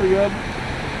the history of it,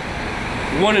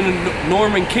 one of the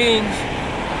Norman kings,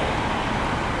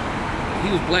 he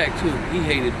was black too. He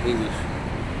hated English.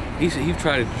 He said he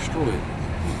tried to destroy it.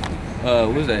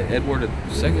 What was that? Edward II,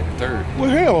 III? Well,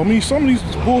 hell, I mean, some of these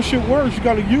bullshit words you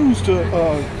got to use to,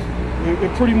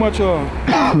 it pretty much,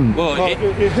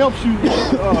 it helps you get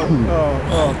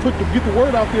the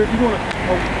word out there. If you want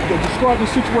to describe the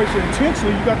situation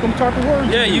intensely, you got them type of words.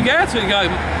 Yeah, you got to. You got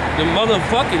the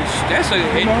motherfucking. That's a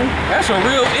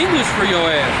real English for your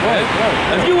ass, man.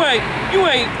 Right. If you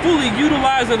ain't fully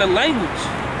utilizing the language,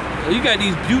 you got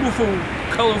these beautiful,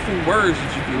 colorful words that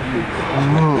you can use.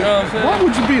 You know what I'm saying? Why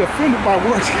would you be offended by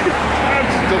words? I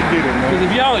just don't get it, man. Because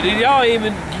if y'all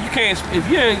even, if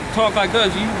you ain't talk like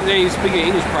us, you ain't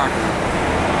speaking English properly.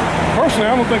 Personally,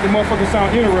 I don't think a motherfucker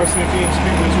sound interesting if he ain't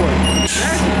speaking this way.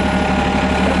 Exactly.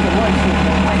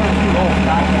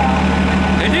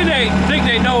 And then they think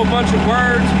they know a bunch of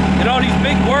words, and all these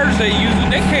big words they use,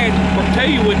 they can't tell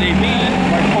you what they mean.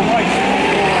 Like polite.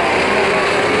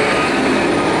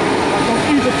 Like those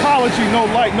easy etymology, no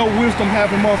light, no wisdom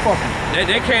having motherfuckers.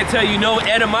 They can't tell you no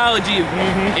etymology of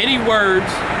any words,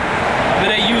 but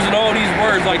they using all these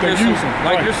words like they're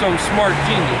some smart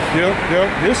genius. Yep.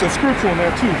 There's some scripture on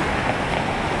that too.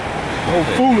 Oh,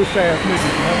 foolish ass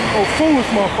niggas, man. Oh, foolish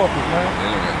motherfuckers, man.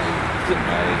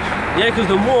 Yeah, because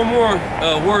the more and more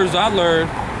words I learn,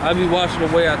 I be watching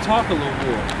the way I talk a little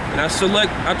more. And I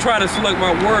try to select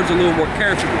my words a little more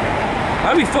carefully.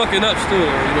 I be fucking up still,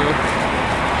 you know.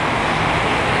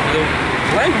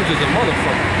 Language is a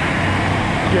motherfucker.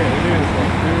 Yeah, it is, man.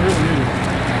 It really is.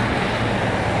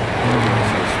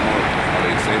 So smart. How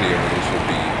they say they should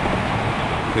be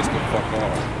pissed the fuck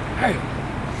off. Hey.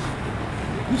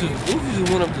 We just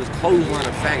went up this clothesline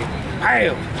of faggot.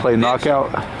 Bam! Play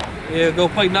knockout. Yeah, go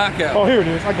play knockout. Oh, here it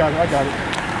is. I got it.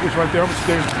 It's right there. I'm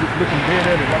staying looking dead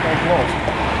at it like I was lost.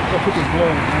 I'll put this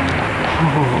blood in.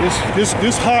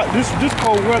 This hot, this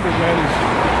cold weather, man,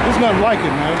 it's nothing like it,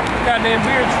 man. Goddamn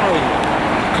beard troll.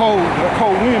 That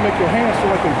cold wind make your hands feel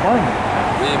like they're burning.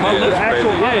 Yeah, my lips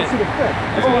actual burning. opposite effect.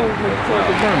 That's what it looks like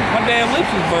they're burning. My damn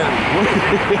lips is burning.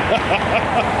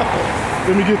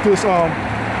 Let me get this.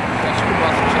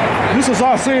 This is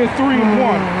Isaiah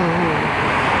 3:1.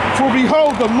 For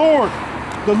behold, the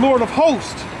Lord of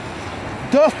hosts,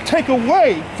 doth take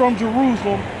away from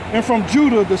Jerusalem and from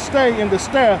Judah the stay and the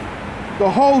staff, the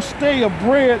whole stay of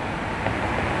bread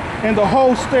and the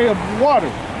whole stay of water,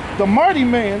 the mighty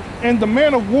man and the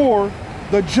man of war,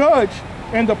 the judge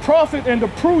and the prophet and the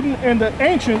prudent and the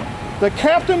ancient, the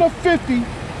captain of 50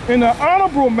 and the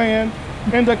honorable man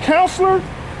and the counselor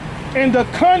and the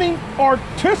cunning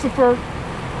artificer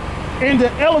and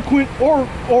the eloquent oh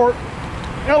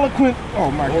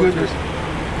my goodness.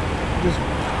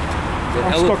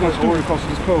 I'm stuck on stupid because of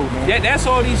this code, man. Yeah, that's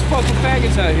all these fucking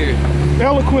faggots out here.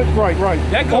 Eloquent, right.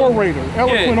 Orator,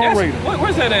 eloquent orator.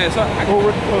 Where's that at?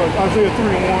 Isaiah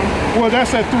 3:1. Well,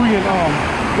 that's at 3 and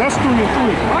that's 3 and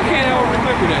 3. Why can't I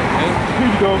remember that, man? Here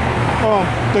you go.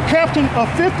 The captain of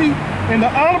 50 and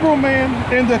the honorable man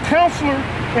and the counselor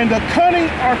and the cunning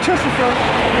artificer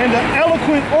and the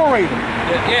eloquent orator.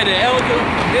 Yeah, the eloquent.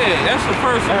 Yeah, that's the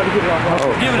person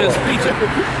giving a speech.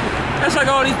 That's like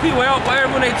all these people out there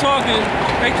when they talking,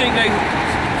 they think they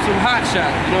some hot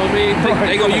shot, you know what I mean?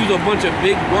 They gonna use a bunch of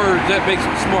big words that makes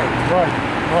them smart. Right.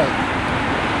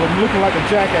 But you're looking like a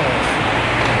jackass.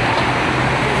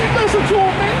 You listen to him,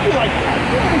 man, you like, God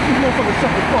damn, this motherfucker shut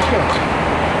the fuck up.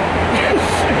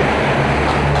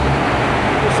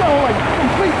 You sound like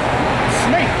complete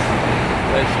snakes.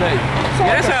 That snake.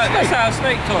 Yeah, that's how a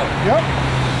snake talk. Yep.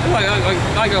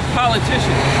 Like a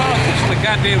politician. A politician's a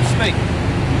goddamn snake.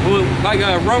 Well, like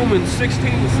Romans 16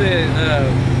 said,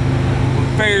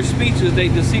 with fair speeches, they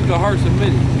deceive the hearts of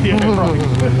many. Yeah, right.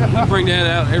 We bring that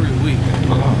out every week.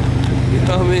 You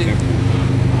know what I mean?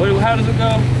 How does it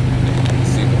go?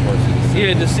 Deceive the hearts of the simple.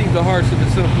 Yeah, deceive the hearts of the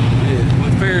simple. Yeah,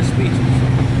 with fair speeches.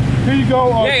 Here you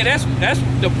go. Yeah, that's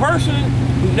the person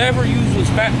who never uses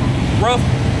rough,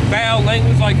 foul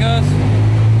language like us.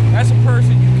 That's a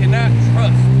person you cannot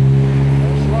trust.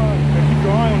 That's right. Keep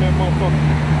your eye on that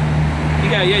motherfucker. You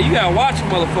gotta watch a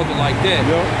motherfucker like that.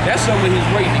 Yep. That's someone who's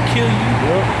ready to kill you.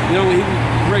 Yep. You know, he's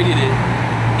ready to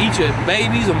eat your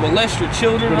babies or molest your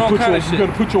children and all kind of shit. You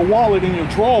gotta put your wallet in your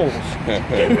drawers.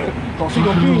 Cause he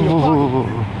gonna be in your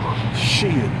pocket.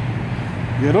 Shit.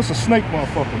 Yeah, that's a snake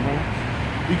motherfucker, man.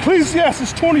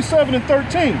 Ecclesiastes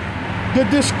 27:13. The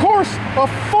discourse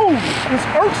of fools is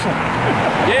irksome.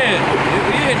 Yeah,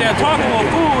 they're talking about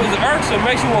fool is irksome,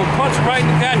 makes you want to punch right in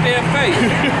the goddamn face.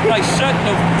 Like shut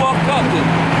the fuck up and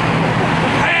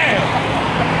bam!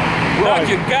 Knock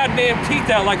your goddamn teeth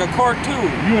out like a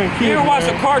cartoon. You ain't kidding. You ever watch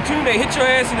a cartoon, they hit your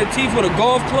ass in the teeth with a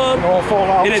golf club? It all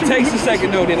fall out. And it takes a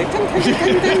second though, then it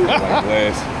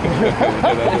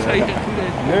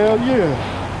Hell yeah.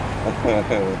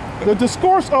 The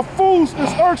discourse of fools is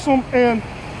irksome and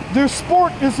their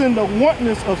sport is in the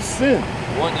wantonness of sin.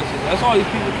 That's all these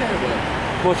people care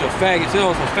about. Bunch of faggots. They're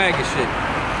on some faggot shit.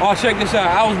 Oh, check this out.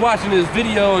 I was watching this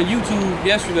video on YouTube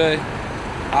yesterday.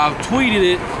 I tweeted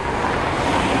it.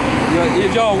 You know,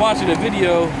 if y'all watching the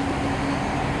video,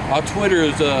 our Twitter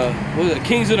is what is it,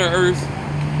 Kings of the Earth.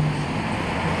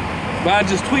 But I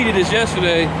just tweeted this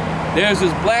yesterday. There's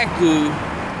this black dude.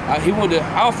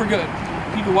 I'll forget.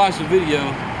 People watch the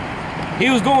video. He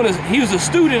was a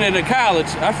student at a college.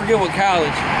 I forget what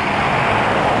college.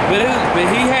 But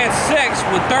he had sex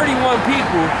with 31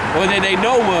 people, or that they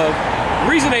know of.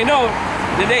 The reason they know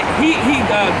that he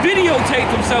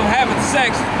videotaped himself having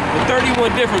sex with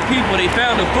 31 different people. They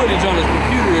found the footage on his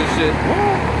computer and shit.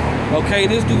 Okay,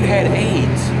 this dude had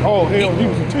AIDS. Oh hell, he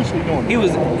was intentionally doing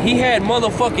it. He had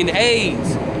motherfucking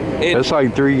AIDS. That's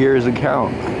like 3 years of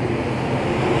count.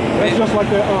 That's just like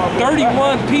that.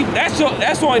 31 people.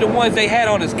 That's only the ones they had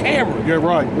on his camera. Yeah,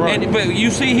 right. But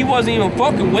you see, he wasn't even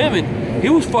fucking women. He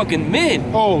was fucking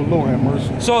men. Oh, Lord have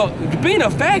mercy. So being a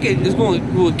faggot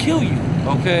will kill you.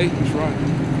 Okay.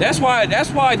 That's right.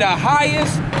 That's why the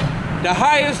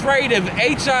highest rate of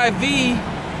HIV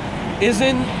is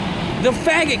in the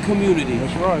faggot community.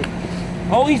 That's right.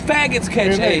 Only faggots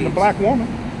catch AIDS. The black woman.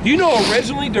 You know,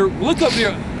 originally, look up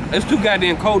here. It's too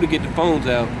goddamn cold to get the phones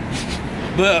out.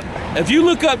 But if you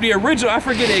look up the original, I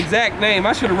forget the exact name.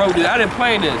 I should have wrote it. I didn't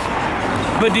plan this.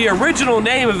 But the original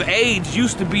name of AIDS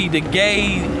used to be the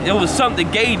gay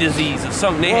disease or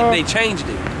something. They changed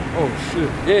it. Oh shit.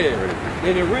 Yeah.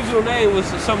 And the original name was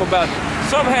something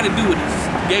had to do with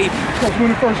gay. Because when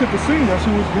he first hit the scene, that's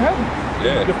who was having.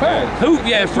 Yeah. The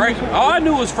faggot. All I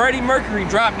knew was Freddie Mercury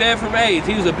dropped dead from AIDS.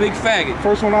 He was a big faggot.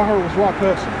 First one I heard was Rock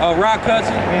Hudson. Oh, Rock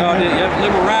Hudson?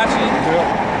 Liberace?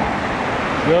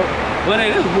 Yep. Well,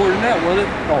 it was more than that, wasn't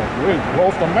it? Oh, it was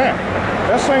off the map.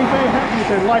 That same thing happened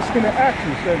with that light-skinned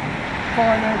actress, that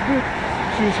fine ass bitch.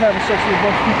 She was having sex with a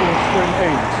bunch of people and spreading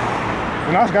AIDS.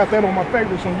 And I got that on my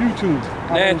favorites on YouTube.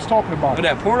 I was talking about it. But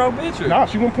that porno bitch? Or? Nah,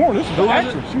 she wasn't porn. This is an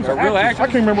actress. She was a real actress.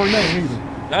 I can't remember her name either.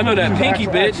 I know that Pinky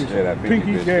bitch. Yeah, that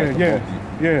Pinky bitch.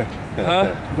 Yeah.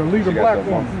 Huh? The leader black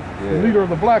woman. The leader of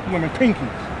the black women, Pinky.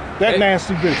 That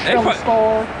nasty bitch. Ella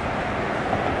Star.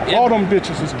 All them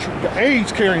bitches is the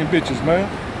AIDS carrying bitches, man.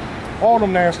 All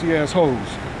them nasty ass hoes.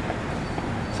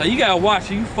 So you gotta watch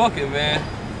who you fucking, man.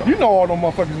 You know all them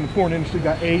motherfuckers in the porn industry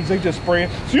got AIDS, they just spray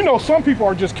it. So you know some people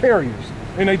are just carriers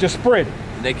and they just spread it.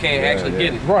 They can't actually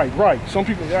get it. Right. Some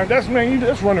people, that's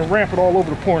running rampant all over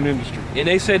the porn industry. And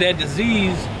they say that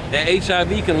disease, that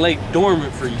HIV can lay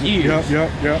dormant for years.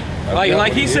 Yep.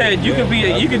 Like he said,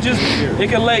 it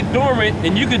can lay dormant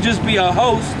and you could just be a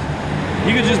host.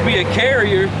 You could just be a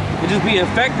carrier and just be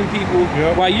infecting people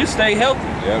while you stay healthy.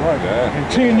 And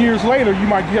 10 years later, you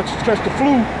might get to catch the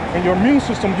flu and your immune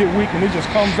system get weak and it just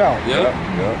comes out.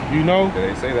 You know?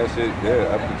 They say that shit,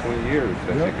 up to 20 years,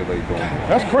 that shit could lay dormant.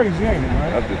 That's crazy, ain't it,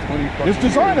 man? Up to 20 fucking It's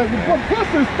designed as, plus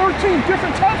there's 13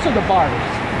 different types of the virus.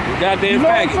 Goddamn, you know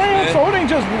what I'm saying? So it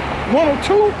ain't just one or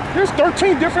two. There's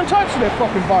 13 different types of that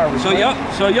fucking virus. So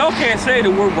y'all can't say that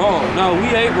we're wrong. No, we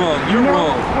ain't wrong. You're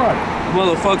wrong. Right.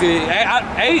 Motherfucker,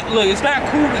 look, it's not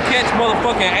cool to catch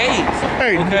motherfucking AIDS.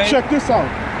 Hey, check this out.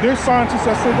 There's scientists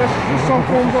that say there's some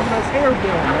forms of it that's airborne,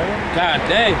 man. God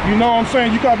damn. You know what I'm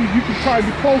saying? You can try to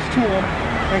be close to them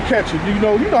and catch it. You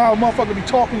know how a motherfucker be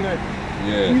talking that.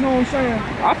 Yeah. You know what I'm saying?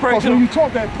 I pray when you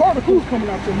talk, that particles coming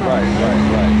out your mouth.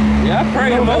 Right. Yeah, I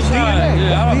pray to most high.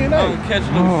 Yeah, I don't catch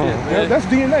no shit, man. That's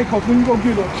DNA, because when you go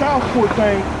get a child support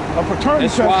thing, a paternity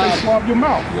test, they swab your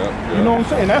mouth. You know what I'm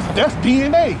saying? That's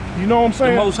DNA. You know what I'm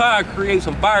saying? The Most High create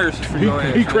some viruses for your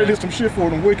ass. He created some shit for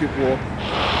them wicked, boy.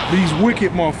 These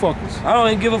wicked motherfuckers. I don't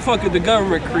even give a fuck if the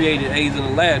government created AIDS in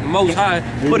the lab. The Most High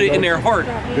put it in their heart.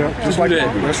 Yeah, just like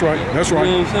that. That's right. You know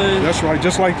what I'm saying? That's right.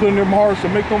 Just like putting them hearts to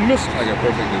make them missiles. Like a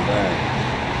perfect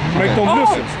design. Make them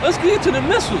missiles. Let's get to the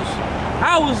missiles.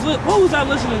 What was I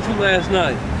listening to last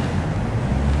night?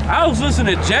 I was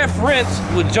listening to Jeff Rentz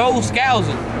with Joe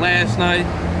Scalzo last night,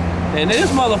 and this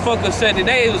motherfucker said that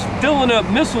they was filling up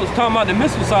missiles, talking about the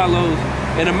missile silos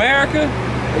in America.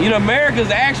 You know, America's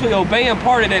actually obeying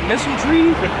part of that missile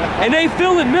treaty, and they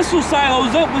filling missile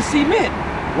silos up with cement.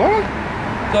 What?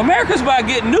 So America's about to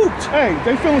get nuked. Hey,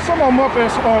 they filling some of them up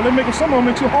as, they're making some of them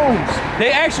into homes.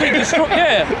 They actually destroy,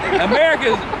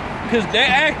 America's, because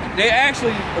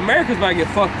America's about to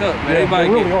get fucked up, man. Yeah, they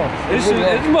really are. This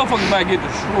motherfucker's about to get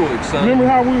destroyed, son. Remember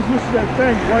how we was listening to that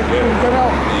thing, right? That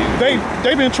out?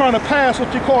 They've been trying to pass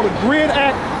what they call the GRID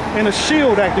Act and the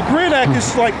SHIELD Act. The GRID Act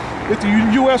is like, if the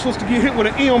U.S. was to get hit with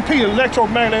an EMP,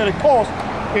 electromagnetic pulse,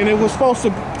 and it was supposed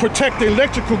to protect the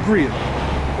electrical grid.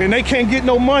 And they can't get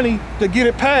no money to get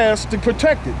it passed to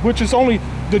protect it, which is only,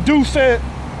 the dude said,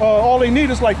 all they need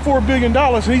is like $4 billion,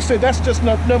 and he said that's just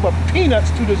nothing but peanuts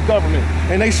to this government,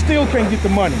 and they still can't get the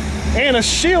money. And a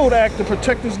SHIELD Act to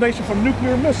protect this nation from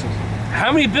nuclear missiles.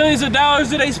 How many billions of dollars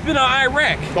did they spend on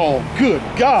Iraq? Oh, good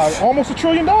God, almost $1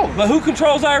 trillion. But who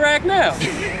controls Iraq now?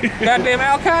 Goddamn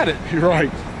Al-Qaeda. You're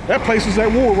right. That place is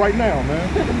at war right now,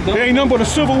 man. There ain't nothing but a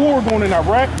civil war going in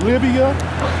Iraq, Libya.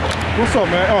 What's up,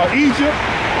 man? Egypt.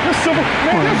 There's civil,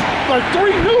 man, there's like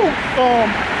 3 new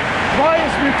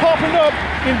riots been popping up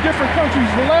in different countries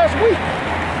the last week.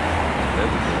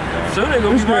 So they're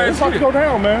gonna be riots. It's about to go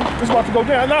down, man. It's about to go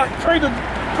down. Now, pray to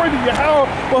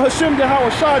Hashem Yahweh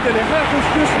Shai that it happens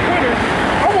this winter.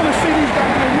 I want to see these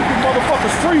goddamn wicked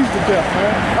motherfuckers freeze to death,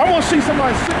 man. I want to see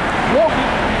somebody walking.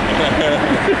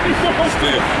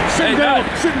 Sitting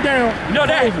down. You know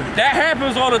that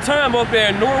happens all the time up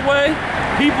there in Norway.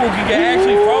 people can get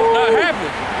actually frozen. Not happen.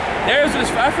 There's this,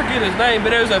 I forget his name,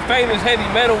 but there's a famous heavy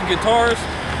metal guitarist.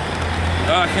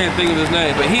 I can't think of his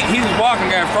name, but he was walking,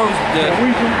 got frozen to death.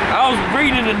 I was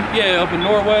reading it, up in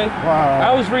Norway. Wow.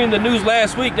 I was reading the news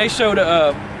last week. They showed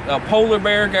a polar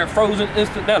bear got frozen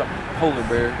instant. Not a polar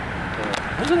bear.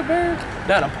 Was it a bear?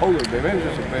 Not a polar bear. Maybe it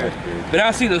was just a bear. But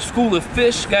I see the school of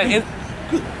fish got in.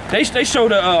 They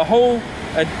showed a whole.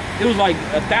 It was like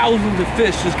thousands of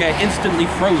fish just got instantly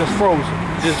frozen. Just frozen.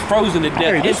 Just frozen to death.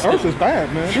 Hey, this earth is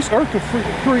bad, man. This earth can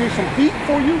create some heat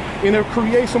for you, and it'll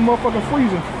create some motherfucking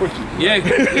freezing for you. Yeah,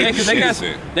 because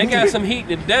they got some heat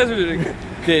in the desert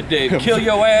that kill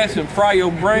your ass and fry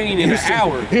your brain in an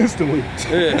hour. Instantly.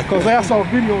 Yeah. Because I saw a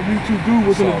video of YouTube dude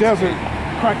was in the desert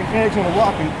cracking eggs on a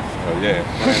rock and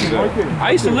cooking right there.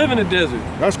 I used to live in the desert.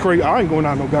 That's crazy. I ain't going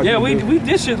out no goddamn Yeah, we desert.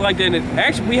 did shit like that.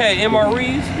 Actually, we had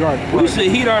MREs. Right. We used to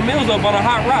heat our meals up on a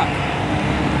hot rock.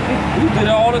 We did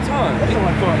it all the time. That's what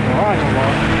I thought. No, I ain't gonna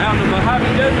lie. Out in the Mojave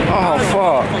Desert. Oh,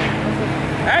 fuck.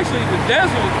 Actually, the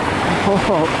desert,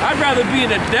 I'd rather be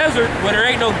in a desert where there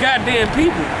ain't no goddamn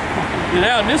people than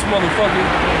out in this motherfucker.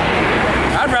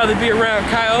 I'd rather be around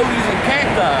coyotes and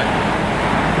cacti.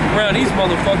 Around these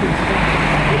motherfuckers.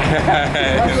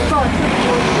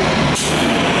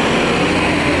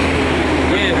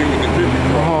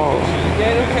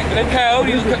 Yeah, them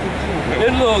coyotes,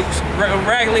 them little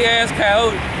raggedy ass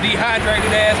coyotes,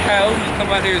 dehydrated ass coyotes come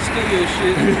out there and steal your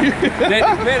shit.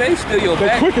 They steal your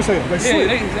back. They quick as hell.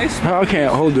 They slick. I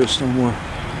can't hold this no more.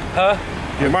 Huh?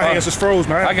 Yeah, my hands is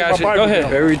frozen. I got you. Go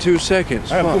ahead. Every 2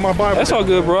 seconds. I had to put my Bible That's down. all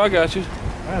good, bro. I got you.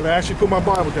 I had to actually put my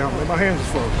Bible down, man. My hands is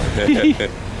frozen.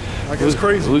 Like, it's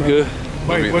crazy. We man. good.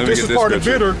 But Let me this get is this part of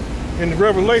picture. bitter. In the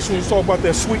Revelation, you talk about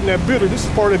that sweet and that bitter. This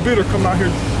is part of bitter coming out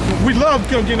here. We love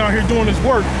getting out here doing this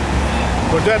work.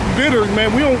 But that bitter,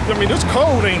 man, we don't, I mean, this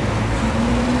cold ain't,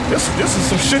 this is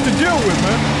some shit to deal with,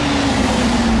 man.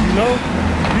 You know?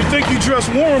 You think you dress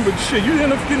warm, but shit, you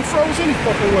end up getting frozen any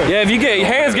fucking way. Yeah, if your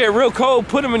hands get real cold,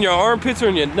 put them in your armpits or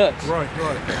in your nuts. Right.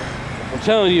 I'm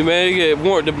telling you, man, you get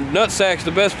warm. The nut sack's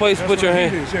the best place to put your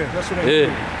hand. Yeah, that's what they do.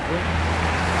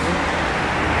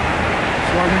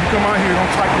 That's why when you come out here,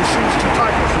 don't tighten your shoes too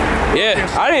tight.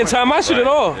 Yeah, I didn't tie my shit at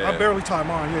all. I barely tie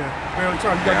mine, barely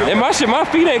tie. You gotta get And my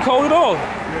feet ain't cold at all.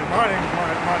 Yeah, mine ain't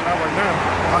not right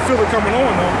now. I feel it coming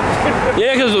on though.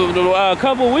 Yeah, because a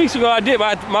couple of weeks ago I did.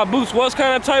 My boots was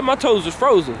kind of tight. My toes was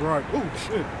frozen. Right. Ooh,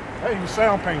 shit. That even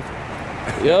sound painful.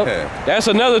 Yep. That's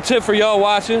another tip for y'all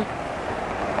watching.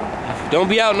 Don't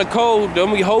be out in the cold.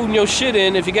 Don't be holding your shit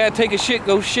in. If you gotta take a shit,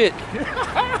 go shit.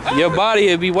 Your body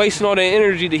will be wasting all that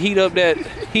energy to heat up that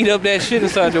shit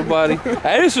inside your body.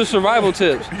 Hey, this is survival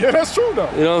tips. Yeah, that's true though.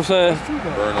 You know what I'm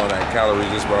saying? Burn all that calories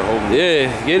just by holding it.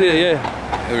 Yeah, get it, yeah.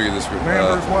 Let me get this quick.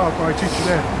 Man vs. Wild probably teach you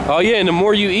that. Oh yeah, and the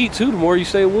more you eat too, the more you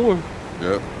stay warm.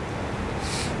 Yep.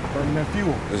 Burning that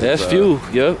fuel. That's fuel,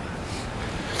 yep.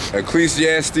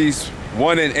 Ecclesiastes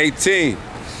 1:18.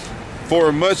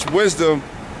 For much wisdom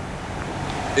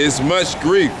is much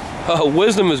grief.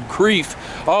 Wisdom is grief.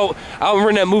 Oh, I remember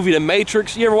in that movie, The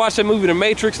Matrix. You ever watch that movie, The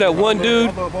Matrix? That one dude.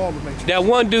 I love all the Matrix. That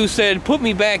one dude said, "Put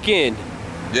me back in."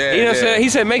 Yeah, You know what I'm saying? He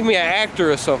said, "Make me an actor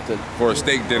or something." For a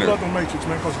steak I dinner. love the Matrix,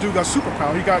 man, because dude got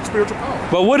superpower. He got spiritual power.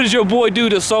 But what did your boy do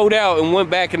that sold out and went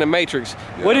back in the Matrix?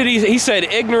 What did he said,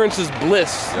 ignorance is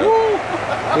bliss. Yep.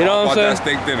 You know what I'm that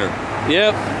saying? steak dinner.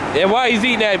 Yep. And while he's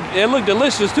eating that, it looked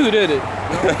delicious too, didn't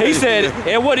it? He said,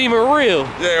 it wasn't even real.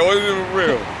 Yeah, it wasn't even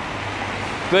real.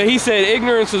 But he said,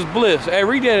 ignorance is bliss. Hey,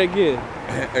 read that again.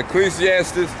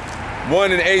 Ecclesiastes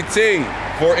 1:18.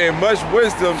 For in much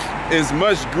wisdom is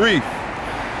much grief,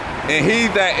 and he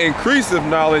that increaseth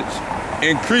knowledge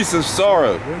increaseth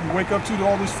sorrow. Yeah, you wake up to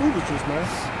all this foolishness, man.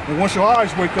 And once your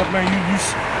eyes wake up, man,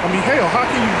 I mean, hell, how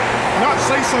can you not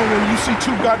say something when you see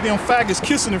two goddamn faggots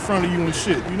kissing in front of you and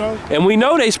shit, you know? And we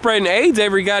know they spreading AIDS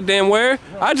every goddamn where.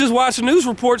 I just watched a news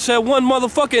report said one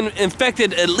motherfucking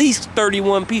infected at least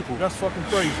 31 people. That's fucking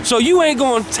crazy. So you ain't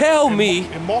gonna tell me.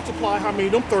 And multiply how many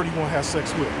them 31 has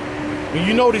sex with. And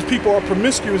you know these people are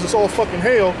promiscuous, it's all fucking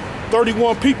hell.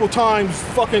 31 people times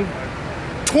fucking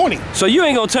 20. So you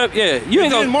ain't gonna tell, yeah, you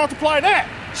ain't Then gonna multiply that.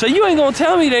 So you ain't gonna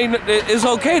tell me it's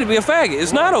okay to be a faggot.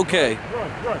 It's not okay.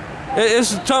 Right. It's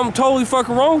something totally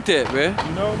fucking wrong with that, man.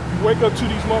 You know, you wake up to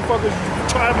these motherfuckers, you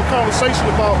try to have a conversation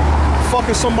about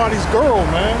fucking somebody's girl,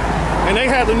 man. And they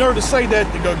had the nerve to say that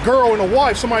the girl and a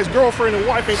wife, somebody's girlfriend and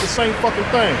wife ain't the same fucking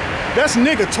thing. That's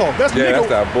nigga talk. That's nigga. That's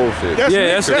that bullshit.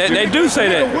 They do say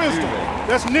that. Nigga wisdom.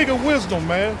 That's nigga wisdom,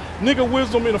 man. Nigga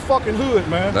wisdom in the fucking hood,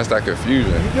 man. That's that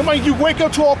confusion. You know, you wake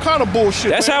up to all kind of bullshit.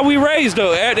 That's man. how we raised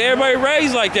though. Everybody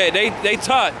raised like that. They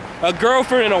taught a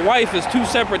girlfriend and a wife is two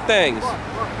separate things.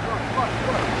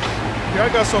 Yeah, I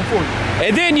got something for you.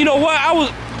 And then you know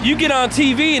what? You get on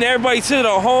TV and everybody sit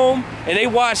at home and they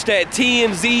watch that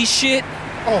TMZ shit.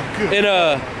 Oh, good.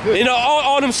 And Good. you know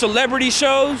all them celebrity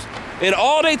shows, and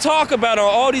all they talk about on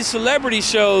all these celebrity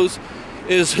shows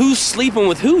is who's sleeping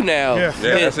with who now. Yeah,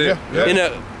 Yeah, that's it. Yeah.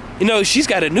 And you know, she's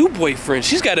got a new boyfriend.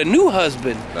 She's got a new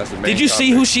husband. That's the main Did you see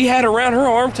topic. who she had around her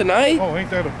arm tonight? Oh,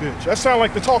 ain't that a bitch? That sound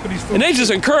like the talk of these fools. And they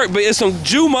just encourage, but it's some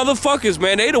Jew motherfuckers,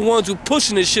 man. They the ones who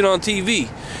pushing this shit on TV.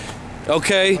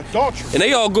 Okay? Adultery. And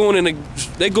they all going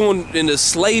into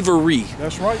slavery.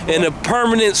 That's right, bro. And a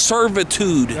permanent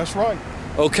servitude. That's right.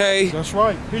 Okay? That's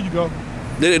right. Here you go.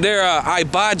 They're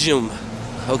Ibajim.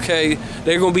 Okay?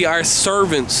 They're gonna be our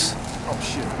servants. Oh,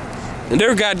 shit. And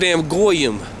they're goddamn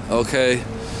Goyim. Okay?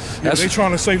 Yeah, they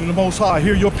trying to say to the Most High,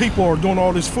 here your people are doing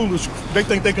all this foolish, they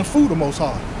think they can fool the Most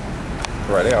High.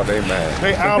 Right, they out their mind.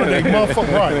 They out of their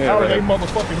motherfucking mind. Out of their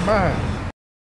motherfucking mind.